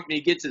drunk and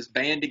he gets his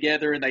band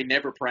together and they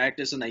never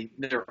practice and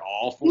they're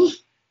awful.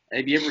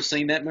 Have you ever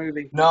seen that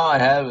movie? No, I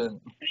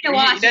haven't.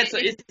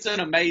 It's an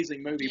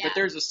amazing movie, but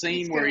there's a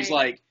scene where he's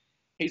like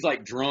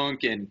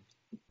drunk and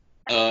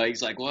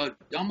he's like, well,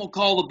 I'm gonna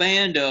call the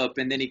band up,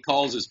 and then he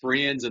calls his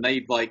friends, and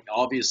they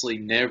obviously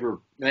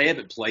they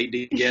haven't played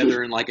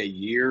together in like a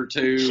year or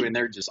two, and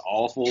they're just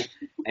awful.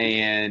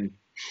 And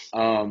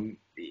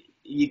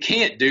you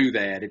can't do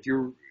that if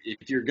you're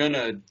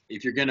gonna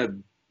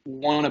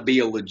want to be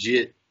a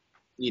legit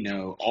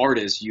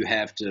artist. You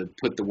have to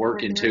put the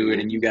work into it,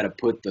 and you got to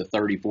put the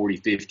 30, 40,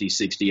 50,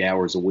 60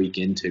 hours a week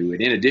into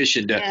it, in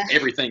addition to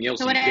everything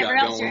else you've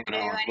got going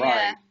on.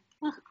 Right.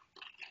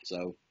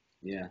 So,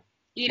 yeah.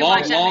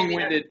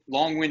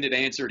 Long-winded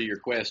answer to your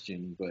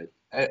question, but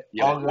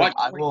watch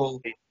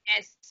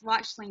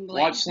Sling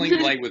Blade. Watch Sling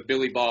Blade with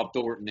Billy Bob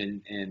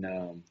Thornton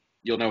and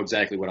you'll know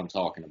exactly what I'm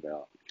talking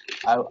about.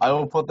 I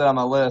will put that on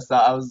my list.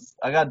 I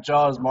got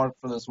Jaws marked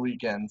for this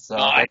weekend, so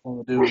Nice.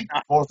 definitely do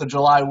 4th of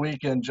July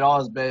weekend,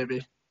 Jaws,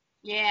 baby.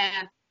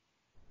 Yeah.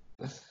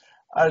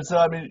 All right, so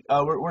I mean,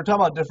 we're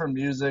talking about different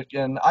music,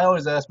 and I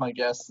always ask my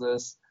guests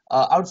this.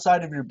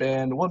 Outside of your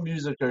band, what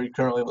music are you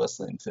currently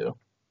listening to?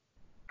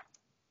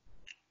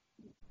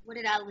 What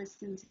did I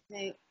listen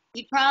to?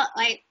 You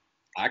probably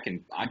I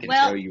can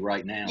well, tell you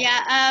right now.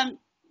 yeah.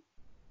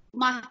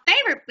 My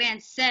favorite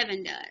band's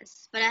Seven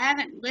Dust, but I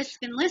haven't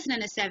been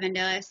listening to Seven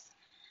Dust.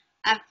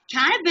 I've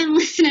kind of been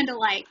listening to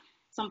like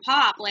some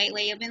pop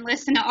lately. I've been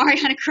listening to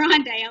Ariana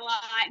Grande a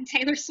lot and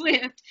Taylor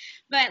Swift,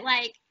 but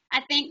like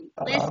I think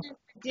listening to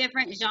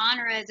different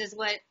genres is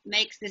what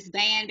makes this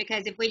band,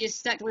 because if we just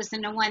stuck to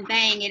listening to one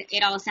thing,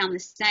 it all sounds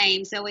the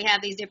same. So we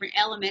have these different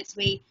elements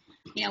we're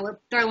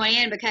throwing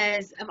in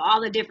because of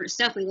all the different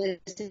stuff we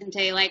listen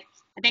to. Like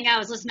I think I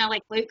was listening to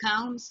like Luke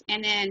Combs,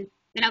 and then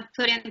I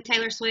put in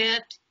Taylor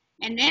Swift,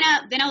 and then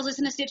I was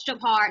listening to Stitched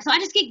Up Heart. So I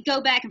just go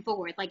back and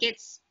forth. Like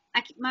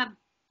my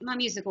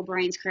musical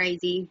brain's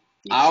crazy.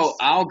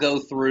 I'll go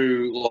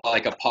through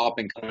like a pop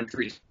and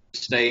country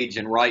stage,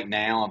 and right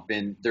now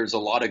there's a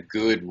lot of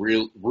good,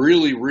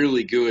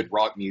 really good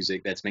rock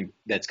music that's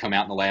come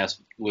out in the last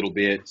little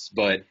bits.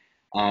 But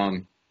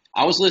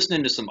I was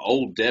listening to some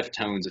old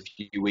Deftones a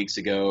few weeks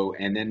ago,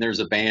 and then there's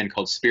a band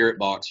called Spirit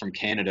Box from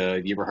Canada.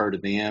 Have you ever heard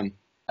of them?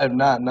 I have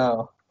not,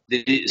 no.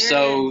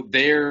 So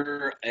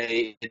they're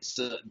a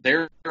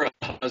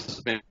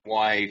husband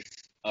wife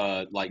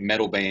like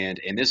metal band,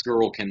 and this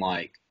girl can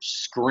like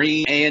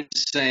scream and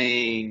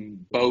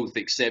sing both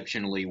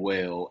exceptionally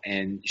well.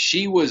 And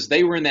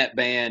they were in that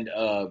band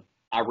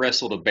I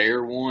Wrestled a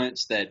Bear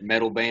Once, that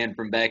metal band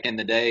from back in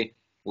the day.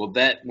 Well,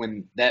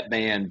 when that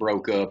band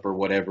broke up or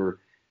whatever,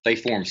 they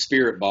formed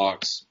Spirit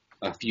Box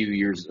a few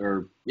years,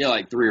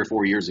 like 3 or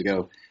 4 years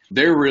ago.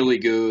 They're really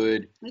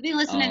good. We've been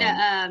listening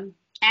to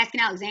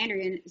Asking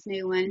Alexandria's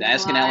new one.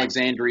 Asking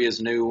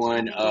Alexandria's new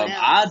one.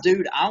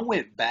 I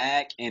went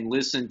back and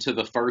listened to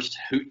the first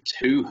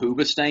two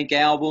Hoobastank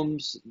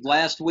albums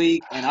last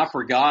week, and I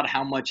forgot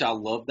how much I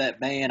love that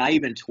band. I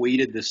even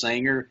tweeted the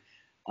singer,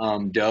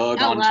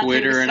 Doug, on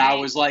Twitter, and I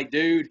was like,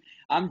 dude,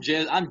 I'm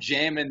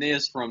jamming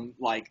this from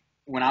like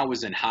when I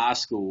was in high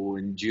school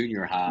and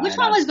junior high. Which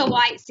one was the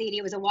white CD?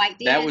 It was a white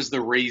disc? That was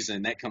The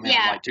Reason. That came out in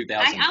like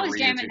 2003. I was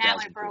jamming that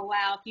one for a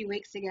while, a few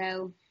weeks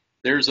ago.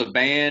 There's a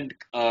band,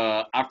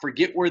 I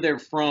forget where they're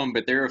from,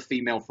 but they're a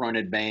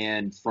female-fronted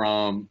band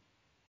from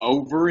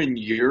over in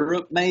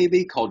Europe,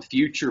 maybe, called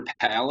Future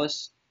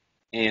Palace,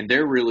 and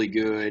they're really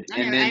good.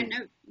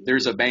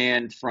 There's a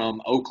band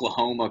from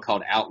Oklahoma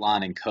called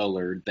Outline and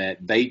Colored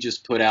that they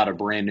just put out a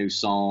brand new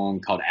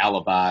song called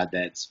Alibi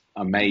that's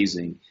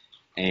amazing.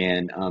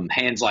 And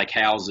Hands Like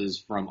Houses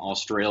from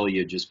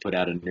Australia just put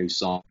out a new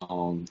song.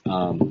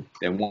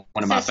 That one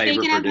of my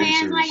favorite producers. Speaking of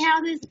Hands Like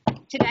Houses,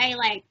 today,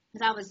 like,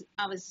 because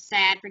I was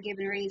sad for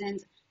given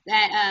reasons,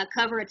 that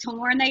cover of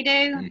Torn they do.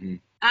 Mm-hmm.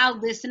 I'll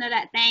listen to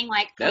that thing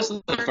like that's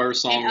the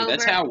first song.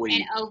 That's how we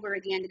and over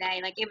again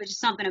today. Like it was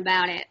just something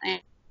about it,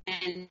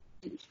 and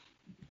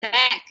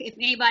that if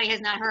anybody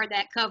has not heard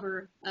that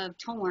cover of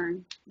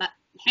Torn, but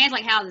Hands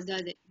Like Houses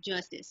does it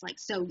justice, like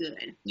so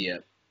good. Yeah.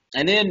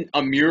 And then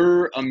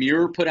Amur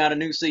put out a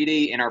new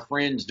CD, and our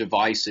friends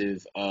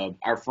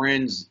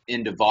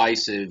in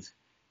Divisive,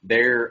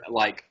 they're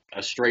like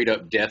a straight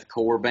up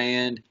deathcore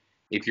band.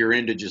 If you're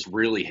into just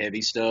really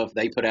heavy stuff,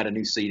 they put out a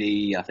new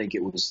CD. I think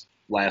it was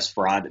this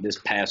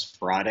past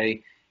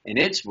Friday, and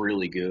it's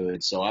really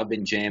good. So I've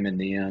been jamming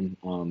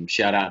them.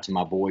 Shout out to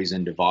my boys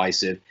in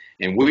Divisive.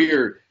 And we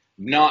are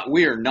not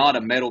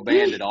a metal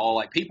band at all.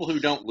 Like people who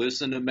don't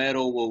listen to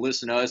metal will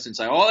listen to us and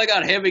say, "Oh, they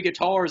got heavy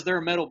guitars. They're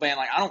a metal band."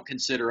 Like I don't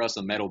consider us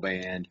a metal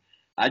band.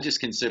 I just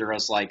consider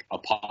us like a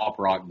pop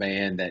rock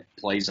band that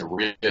plays a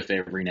riff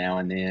every now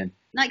and then.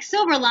 Like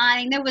Silver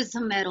Lining, there was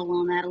some metal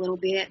on that a little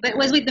bit, but it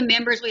was with the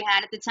members we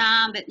had at the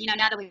time. But now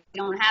that we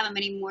don't have them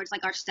anymore, it's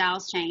like our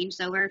styles change.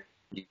 So we're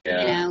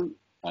hard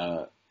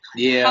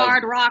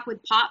rock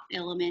with pop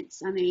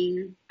elements. I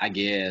mean, I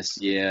guess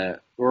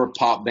we're a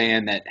pop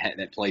band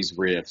that plays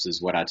riffs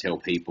is what I tell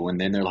people, and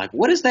then they're like,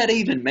 "What does that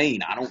even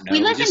mean?" I don't know.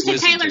 We listen to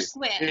Taylor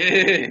Swift,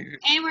 and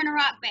we're in a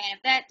rock band.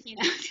 If that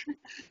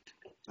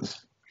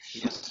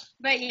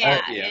But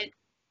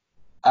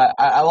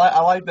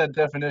I like that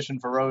definition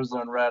for Roses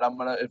Unread.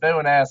 If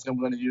anyone asks, I'm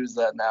gonna use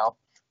that now.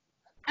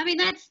 I mean,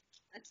 that's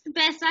the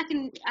best I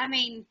can. I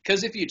mean,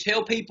 because if you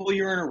tell people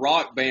you're in a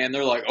rock band,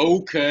 they're like,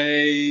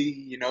 okay,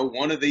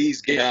 one of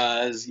these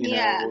guys.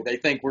 They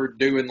think we're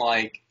doing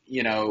like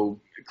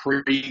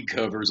Creed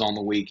covers on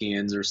the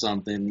weekends or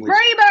something.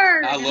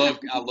 Freebird.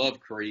 I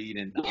love Creed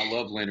and I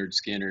love Leonard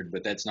Skinner,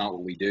 but that's not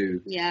what we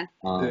do. Yeah.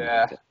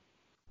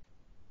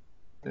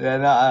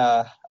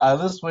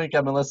 This week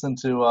I've been listening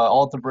to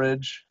Alter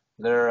Bridge.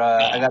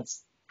 I got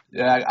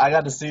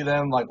to see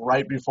them like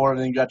right before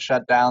everything got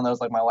shut down. That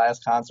was like my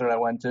last concert I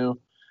went to,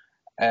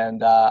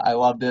 and I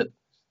loved it.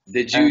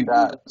 Did you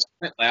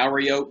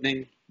Lowry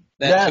opening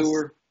that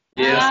tour?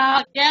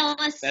 Yeah. Oh,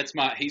 jealous.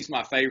 He's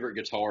my favorite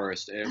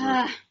guitarist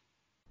ever.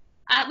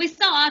 We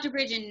saw Alter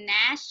Bridge in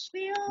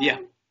Nashville. Yeah.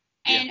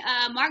 And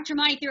Mark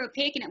Tremonti threw a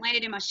pick and it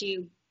landed in my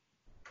shoe.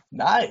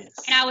 Nice.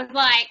 And I was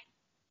like,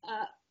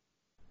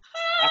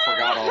 I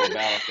forgot all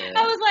about that.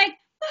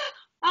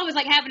 I was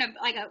like having a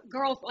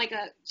girl, like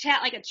a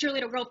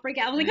cheerleader girl freak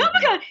out. I was like, oh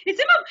my God, it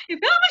fell in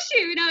my shoe.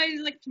 You know, it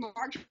was like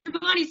Mark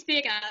Tremonti's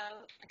pick. I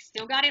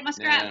still got it in my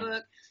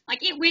scrapbook.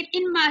 Like it went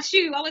in my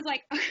shoe. I was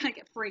like a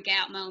freak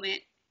out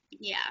moment.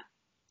 Yeah.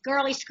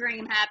 Girly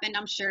scream happened,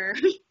 I'm sure.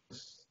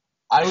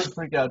 I would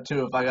freak out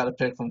too if I got a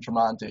pick from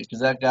Tremonti, because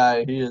that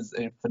guy, he is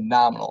a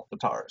phenomenal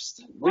guitarist.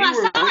 Well, I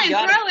saw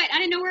him throw it. I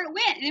didn't know where it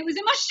went, and it was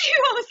in my shoe.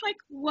 I was like,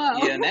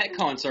 whoa. Yeah, in that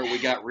concert we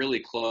got really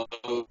close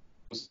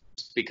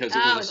because it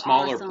was a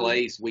smaller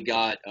place. We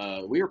got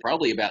we were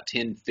probably about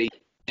 10 feet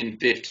and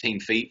 15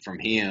 feet from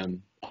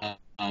him.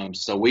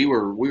 So we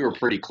were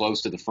pretty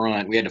close to the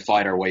front. We had to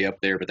fight our way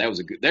up there, but that was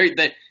a good.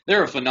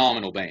 They're a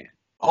phenomenal band.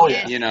 Oh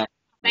yeah, you know,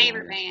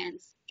 favorite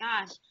bands.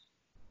 Gosh.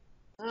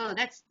 Oh,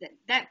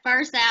 that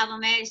first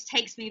album, man, it just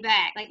takes me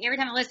back. Like every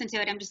time I listen to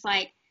it, I'm just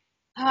like,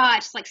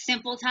 it's just like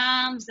Simple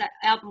Times. That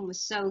album was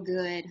so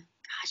good.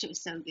 Gosh, it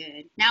was so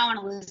good. Now I want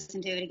to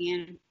listen to it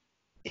again.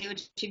 See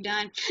what you've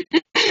done.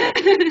 That's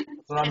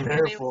what I'm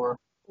here for.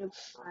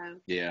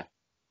 Yeah.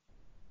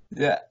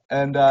 Yeah,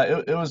 and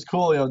it was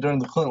cool, during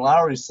the Clint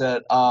Lowry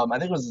set. I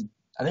think it was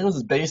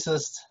his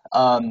bassist.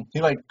 He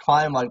like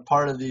climbed like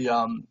part of the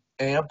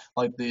amp,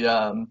 like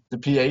the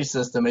PA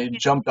system, and he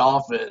jumped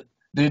off it.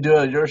 Did you do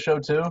it at your show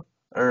too,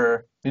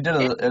 or you did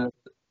it?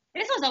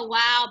 This was a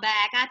while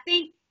back. I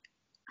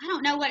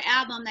don't know what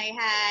album they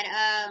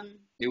had.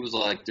 It was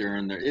like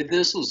during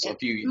this was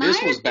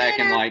back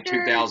in like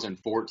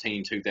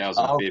 2014,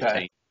 2015.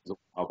 Okay. It was a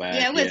while back.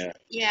 Yeah, it was.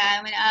 Yeah,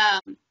 I mean,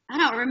 I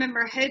don't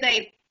remember who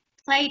they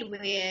played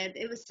with.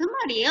 It was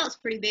somebody else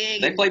pretty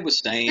big. They played with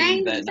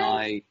Stain that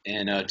night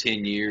and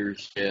 10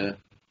 Years. Yeah.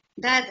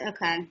 That's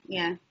okay.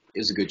 Yeah. It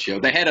was a good show.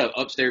 They had a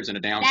upstairs and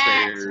a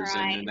downstairs, That's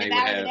right. and then they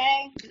would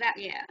have.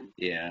 Yeah.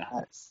 Yeah.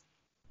 Nice.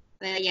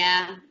 But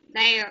yeah,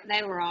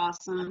 they were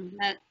awesome.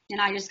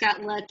 And I just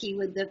got lucky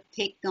with the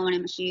pick going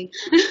in my shoe.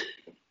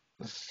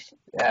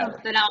 Yeah.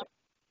 But I'll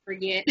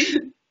forget.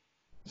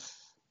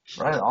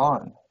 Right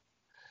on.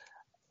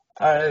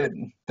 All right.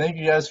 Thank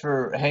you guys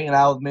for hanging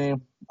out with me.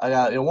 I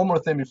got one more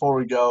thing before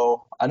we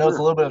go. I know It's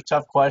a little bit of a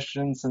tough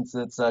question since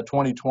it's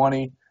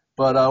 2020,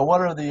 but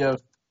what are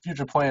the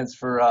future plans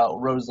for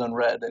Roses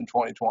Unread in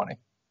 2020?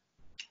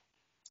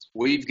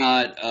 We've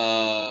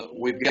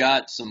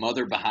got some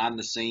other behind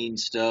the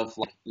scenes stuff,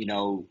 like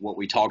what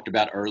we talked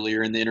about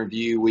earlier in the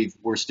interview.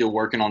 We're still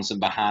working on some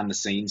behind the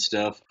scenes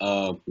stuff.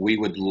 We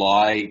would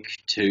like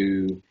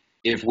to,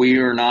 if we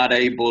are not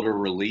able to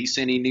release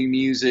any new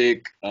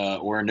music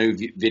or a new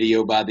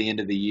video by the end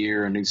of the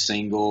year, a new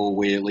single,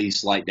 we at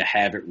least like to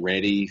have it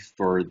ready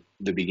for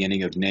the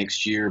beginning of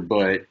next year.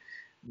 But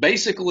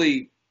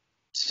basically,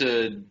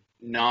 to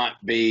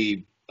not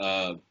be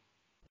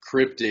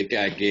cryptic,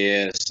 I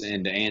guess,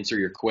 and to answer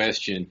your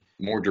question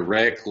more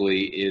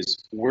directly,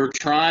 is we're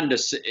trying to,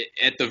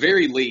 at the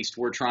very least,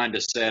 we're trying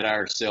to set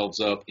ourselves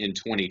up in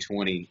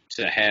 2020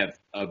 to have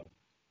a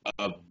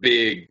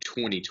big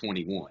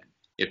 2021,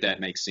 if that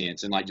makes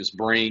sense, and like just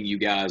bring you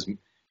guys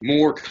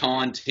more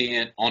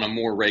content on a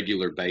more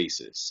regular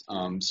basis,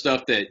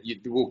 stuff that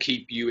will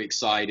keep you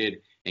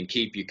excited and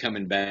keep you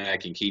coming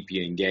back and keep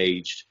you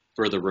engaged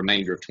for the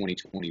remainder of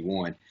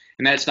 2021.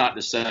 And that's not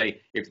to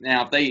say if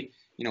they,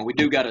 we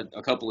do got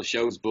a couple of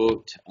shows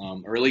booked,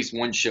 or at least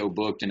one show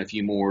booked and a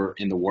few more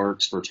in the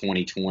works for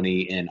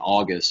 2020 in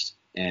August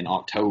and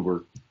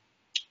October.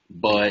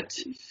 But,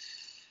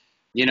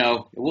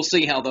 we'll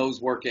see how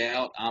those work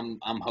out. I'm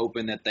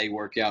hoping that they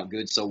work out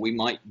good. So we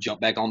might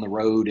jump back on the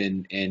road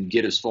and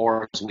get as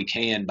far as we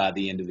can by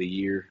the end of the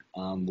year.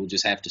 We'll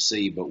just have to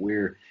see. But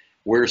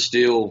we're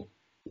still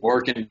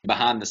working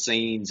behind the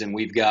scenes, and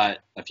we've got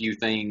a few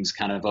things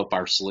kind of up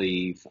our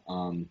sleeve.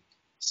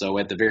 So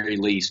at the very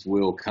least,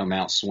 we'll come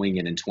out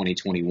swinging in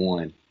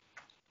 2021.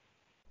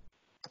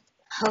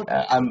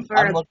 I'm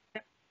sorry.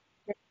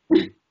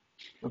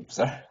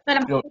 But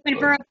I'm hoping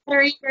for a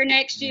better year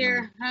next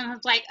year. I'm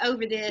like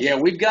over this. Yeah,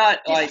 we've got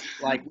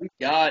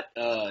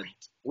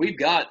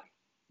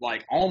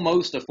like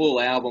almost a full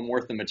album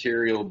worth of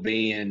material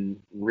being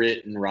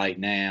written right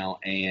now,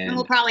 and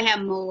we'll probably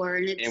have more.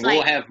 And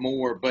we'll have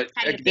more, but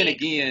then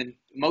again,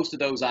 most of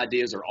those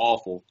ideas are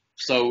awful.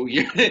 So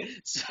we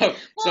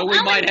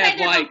might have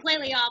like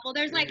completely awful.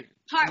 There's like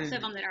parts of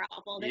them that are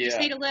awful. They just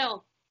need a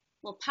little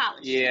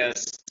polish.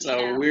 Yes.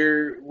 So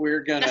we're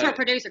gonna. That's where a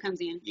producer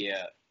comes in.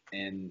 Yeah,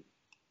 and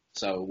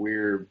so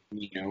we're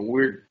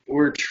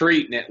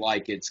treating it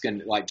like it's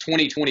gonna, like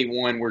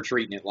 2021. We're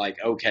treating it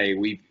like, okay,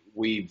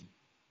 we've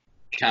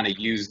kind of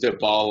used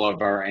up all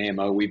of our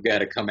ammo. We've got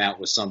to come out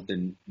with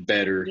something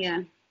better.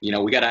 Yeah.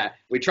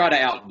 We try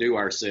to outdo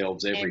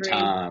ourselves every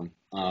time.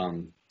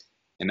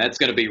 And that's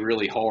going to be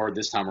really hard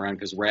this time around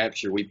because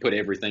Rapture, we put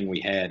everything we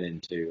had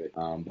into it.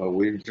 But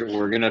we're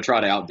going to try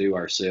to outdo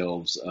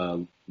ourselves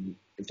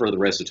for the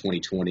rest of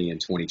 2020 and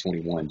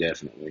 2021,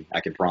 definitely. I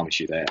can promise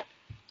you that.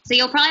 So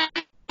you'll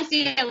probably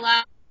see a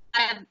lot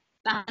of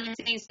behind the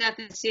scenes stuff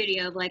in the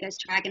studio, of like us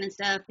tracking and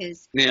stuff,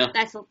 because Yeah.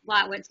 that's a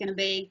lot what it's going to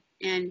be.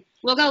 And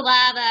we'll go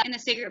live in the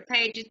secret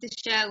page at the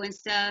show and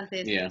stuff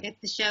if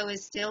the show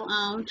is still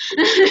on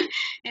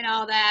and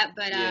all that.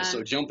 But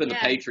So jump in the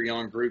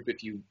Patreon group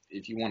if you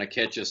want to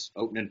catch us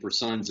opening for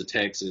Sons of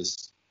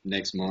Texas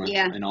next month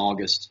in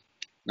August.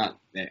 Not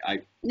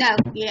I. No,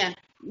 yeah.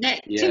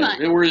 2 months.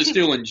 We're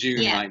still in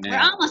June right now.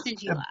 We're almost in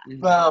July.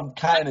 Well,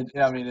 kind of.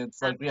 I mean,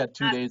 it's like we had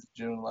 2 days of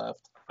June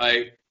left.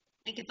 Right.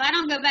 Like if I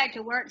don't go back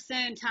to work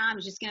soon,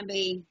 time's just gonna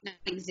be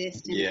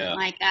non-existent. Yeah.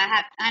 Like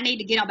I need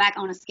to get back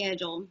on a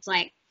schedule. It's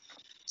like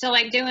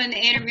like doing the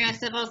interview and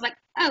stuff. I was like,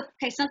 oh,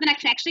 okay, something I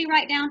can actually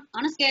write down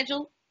on a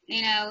schedule,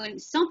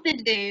 and something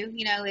to do.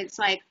 It's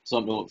like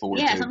something to look forward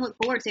to. Yeah, something to look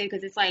forward to,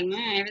 because it's like,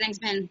 man, everything's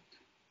been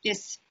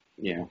just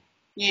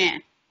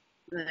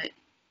but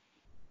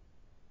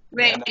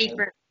ready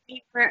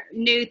for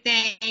new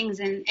things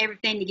and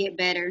everything to get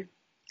better.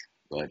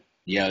 But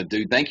yeah,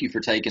 dude, thank you for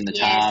taking the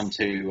time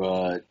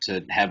to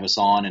have us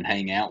on and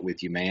hang out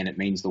with you, man. It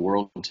means the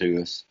world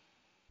to us.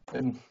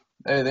 And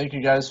hey, thank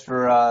you guys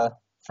for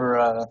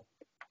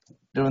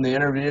doing the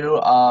interview.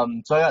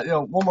 So I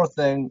got one more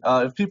thing.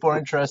 If people are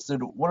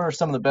interested, what are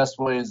some of the best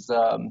ways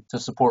to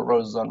support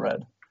Roses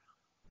Unread?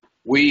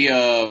 We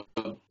our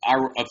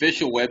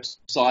official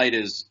website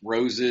is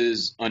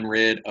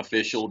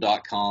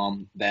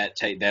rosesunreadofficial.com.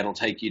 That'll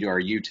take you to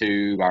our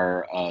YouTube,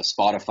 our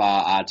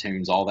Spotify,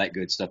 iTunes, all that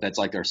good stuff. That's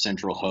like our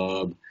central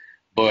hub.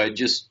 But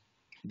just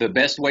the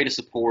best way to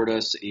support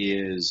us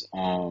is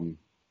find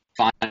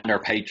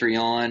our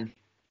Patreon.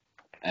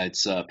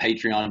 It's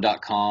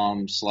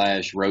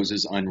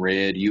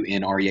patreon.com/rosesunread,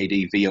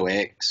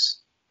 UNREADVOX.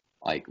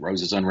 Like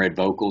Roses Unread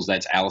Vocals.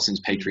 That's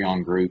Allison's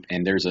Patreon group,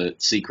 and there's a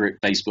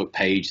secret Facebook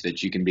page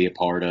that you can be a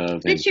part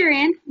of. That you're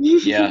in.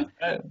 Yeah.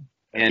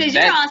 And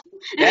you're awesome.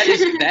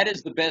 that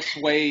is the best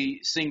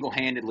way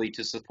single-handedly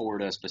to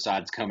support us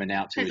besides coming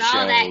out to a show. Because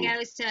all that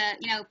goes to,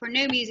 for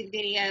new music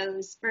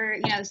videos, for,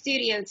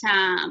 studio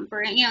time,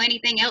 for,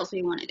 anything else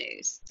we want to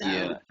do.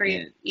 So, for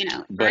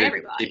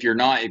everybody. If you're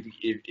not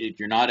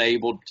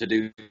able to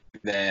do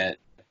that,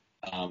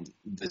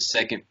 the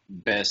second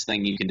best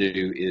thing you can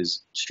do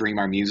is stream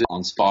our music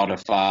on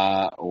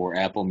Spotify or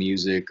Apple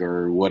Music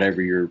or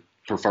whatever your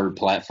preferred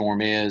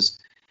platform is,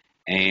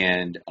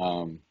 and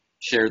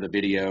share the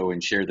video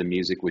and share the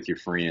music with your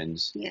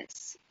friends.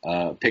 Yes.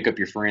 Pick up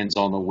your friends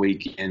on the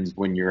weekends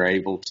when you're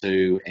able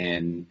to,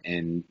 and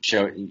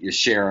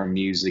share our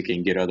music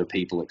and get other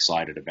people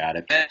excited about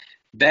it.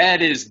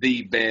 That is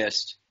the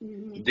best.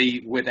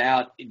 Mm-hmm.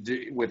 Without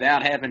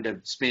having to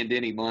spend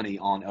any money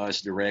on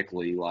us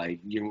directly, like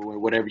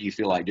whatever you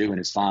feel like doing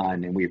is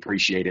fine, and we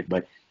appreciate it.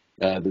 But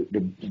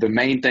the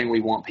main thing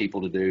we want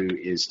people to do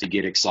is to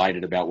get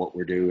excited about what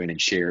we're doing and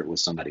share it with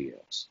somebody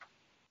else.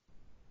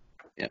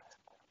 Yeah.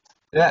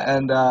 Yeah,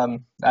 and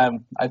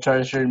I try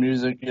to share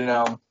music.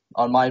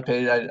 On my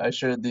page, I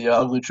shared the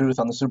Ugly Truth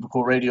on the Super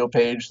Cool Radio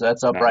page. So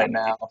that's up right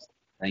now.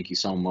 Thank you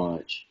so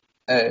much.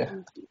 Hey.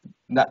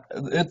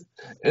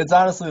 It's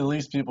honestly the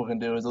least people can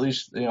do is, at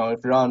least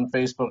if you're on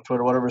Facebook,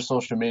 Twitter, whatever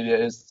social media,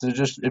 is to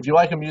just, if you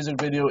like a music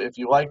video, if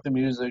you like the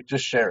music,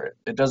 just share it.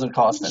 It doesn't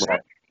cost anything.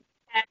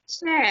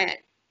 Share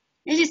it.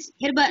 You just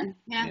hit a button.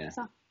 Yeah.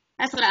 So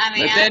that's what I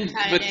mean.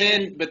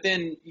 But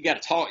then you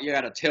got to talk. You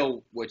got to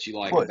tell what you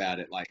like about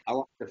it. Like, I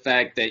like the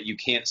fact that you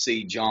can't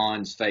see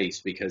John's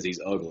face because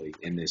he's ugly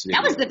in this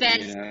video. That was the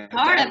best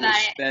part about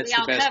it. That's we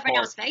all the best covered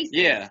part. those faces.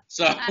 Yeah.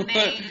 So I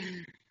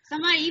mean.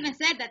 Somebody even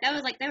said that. That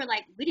was like, they were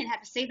like, we didn't have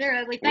to see their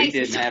ugly faces. We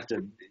didn't have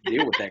to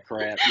deal with that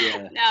crap.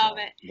 Yeah.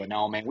 But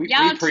no, man, we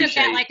y'all appreciate. took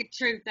that like a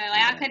truth though.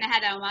 Like I couldn't have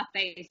had that on my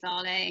face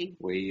all day.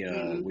 We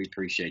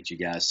appreciate you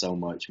guys so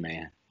much,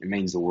 man. It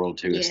means the world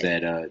to us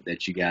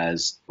that you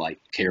guys like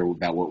care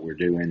about what we're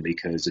doing,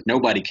 because if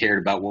nobody cared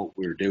about what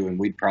we were doing,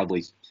 we'd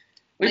probably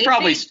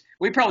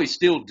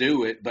still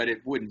do it, but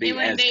it wouldn't be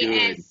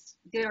as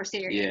good or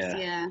serious.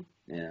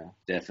 Yeah,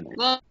 definitely.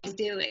 We'll always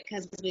do it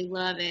because we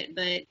love it,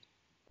 but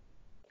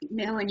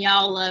knowing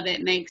y'all love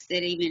it makes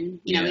it even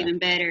even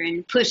better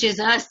and pushes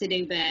us to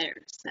do better.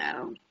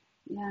 So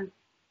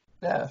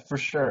yeah, for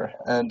sure.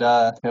 And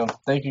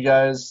thank you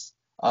guys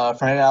for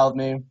hanging out with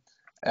me,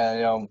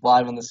 and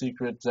live on the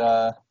secret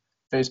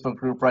Facebook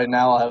group right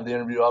now. I'll have the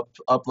interview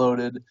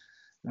uploaded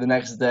the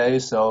next day,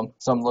 so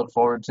something to look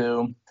forward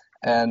to.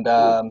 And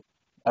I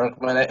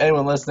recommend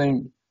anyone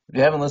listening, if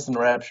you haven't listened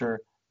to Rapture,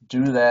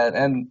 do that,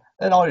 and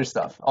all your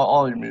stuff,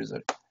 all your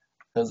music,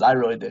 because I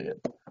really dig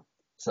it.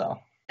 So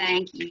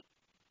thank you.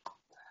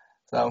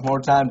 So one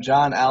more time,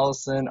 John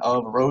Allison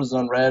of Roses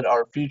Unread,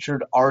 our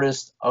featured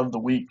artist of the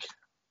week.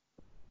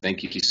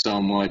 Thank you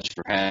so much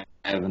for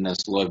having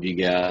us. Love you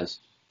guys.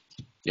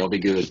 Y'all be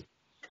good.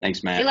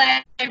 Thanks, Matt. See you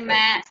later,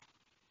 Matt.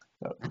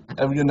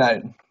 Have a good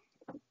night.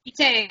 You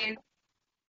too.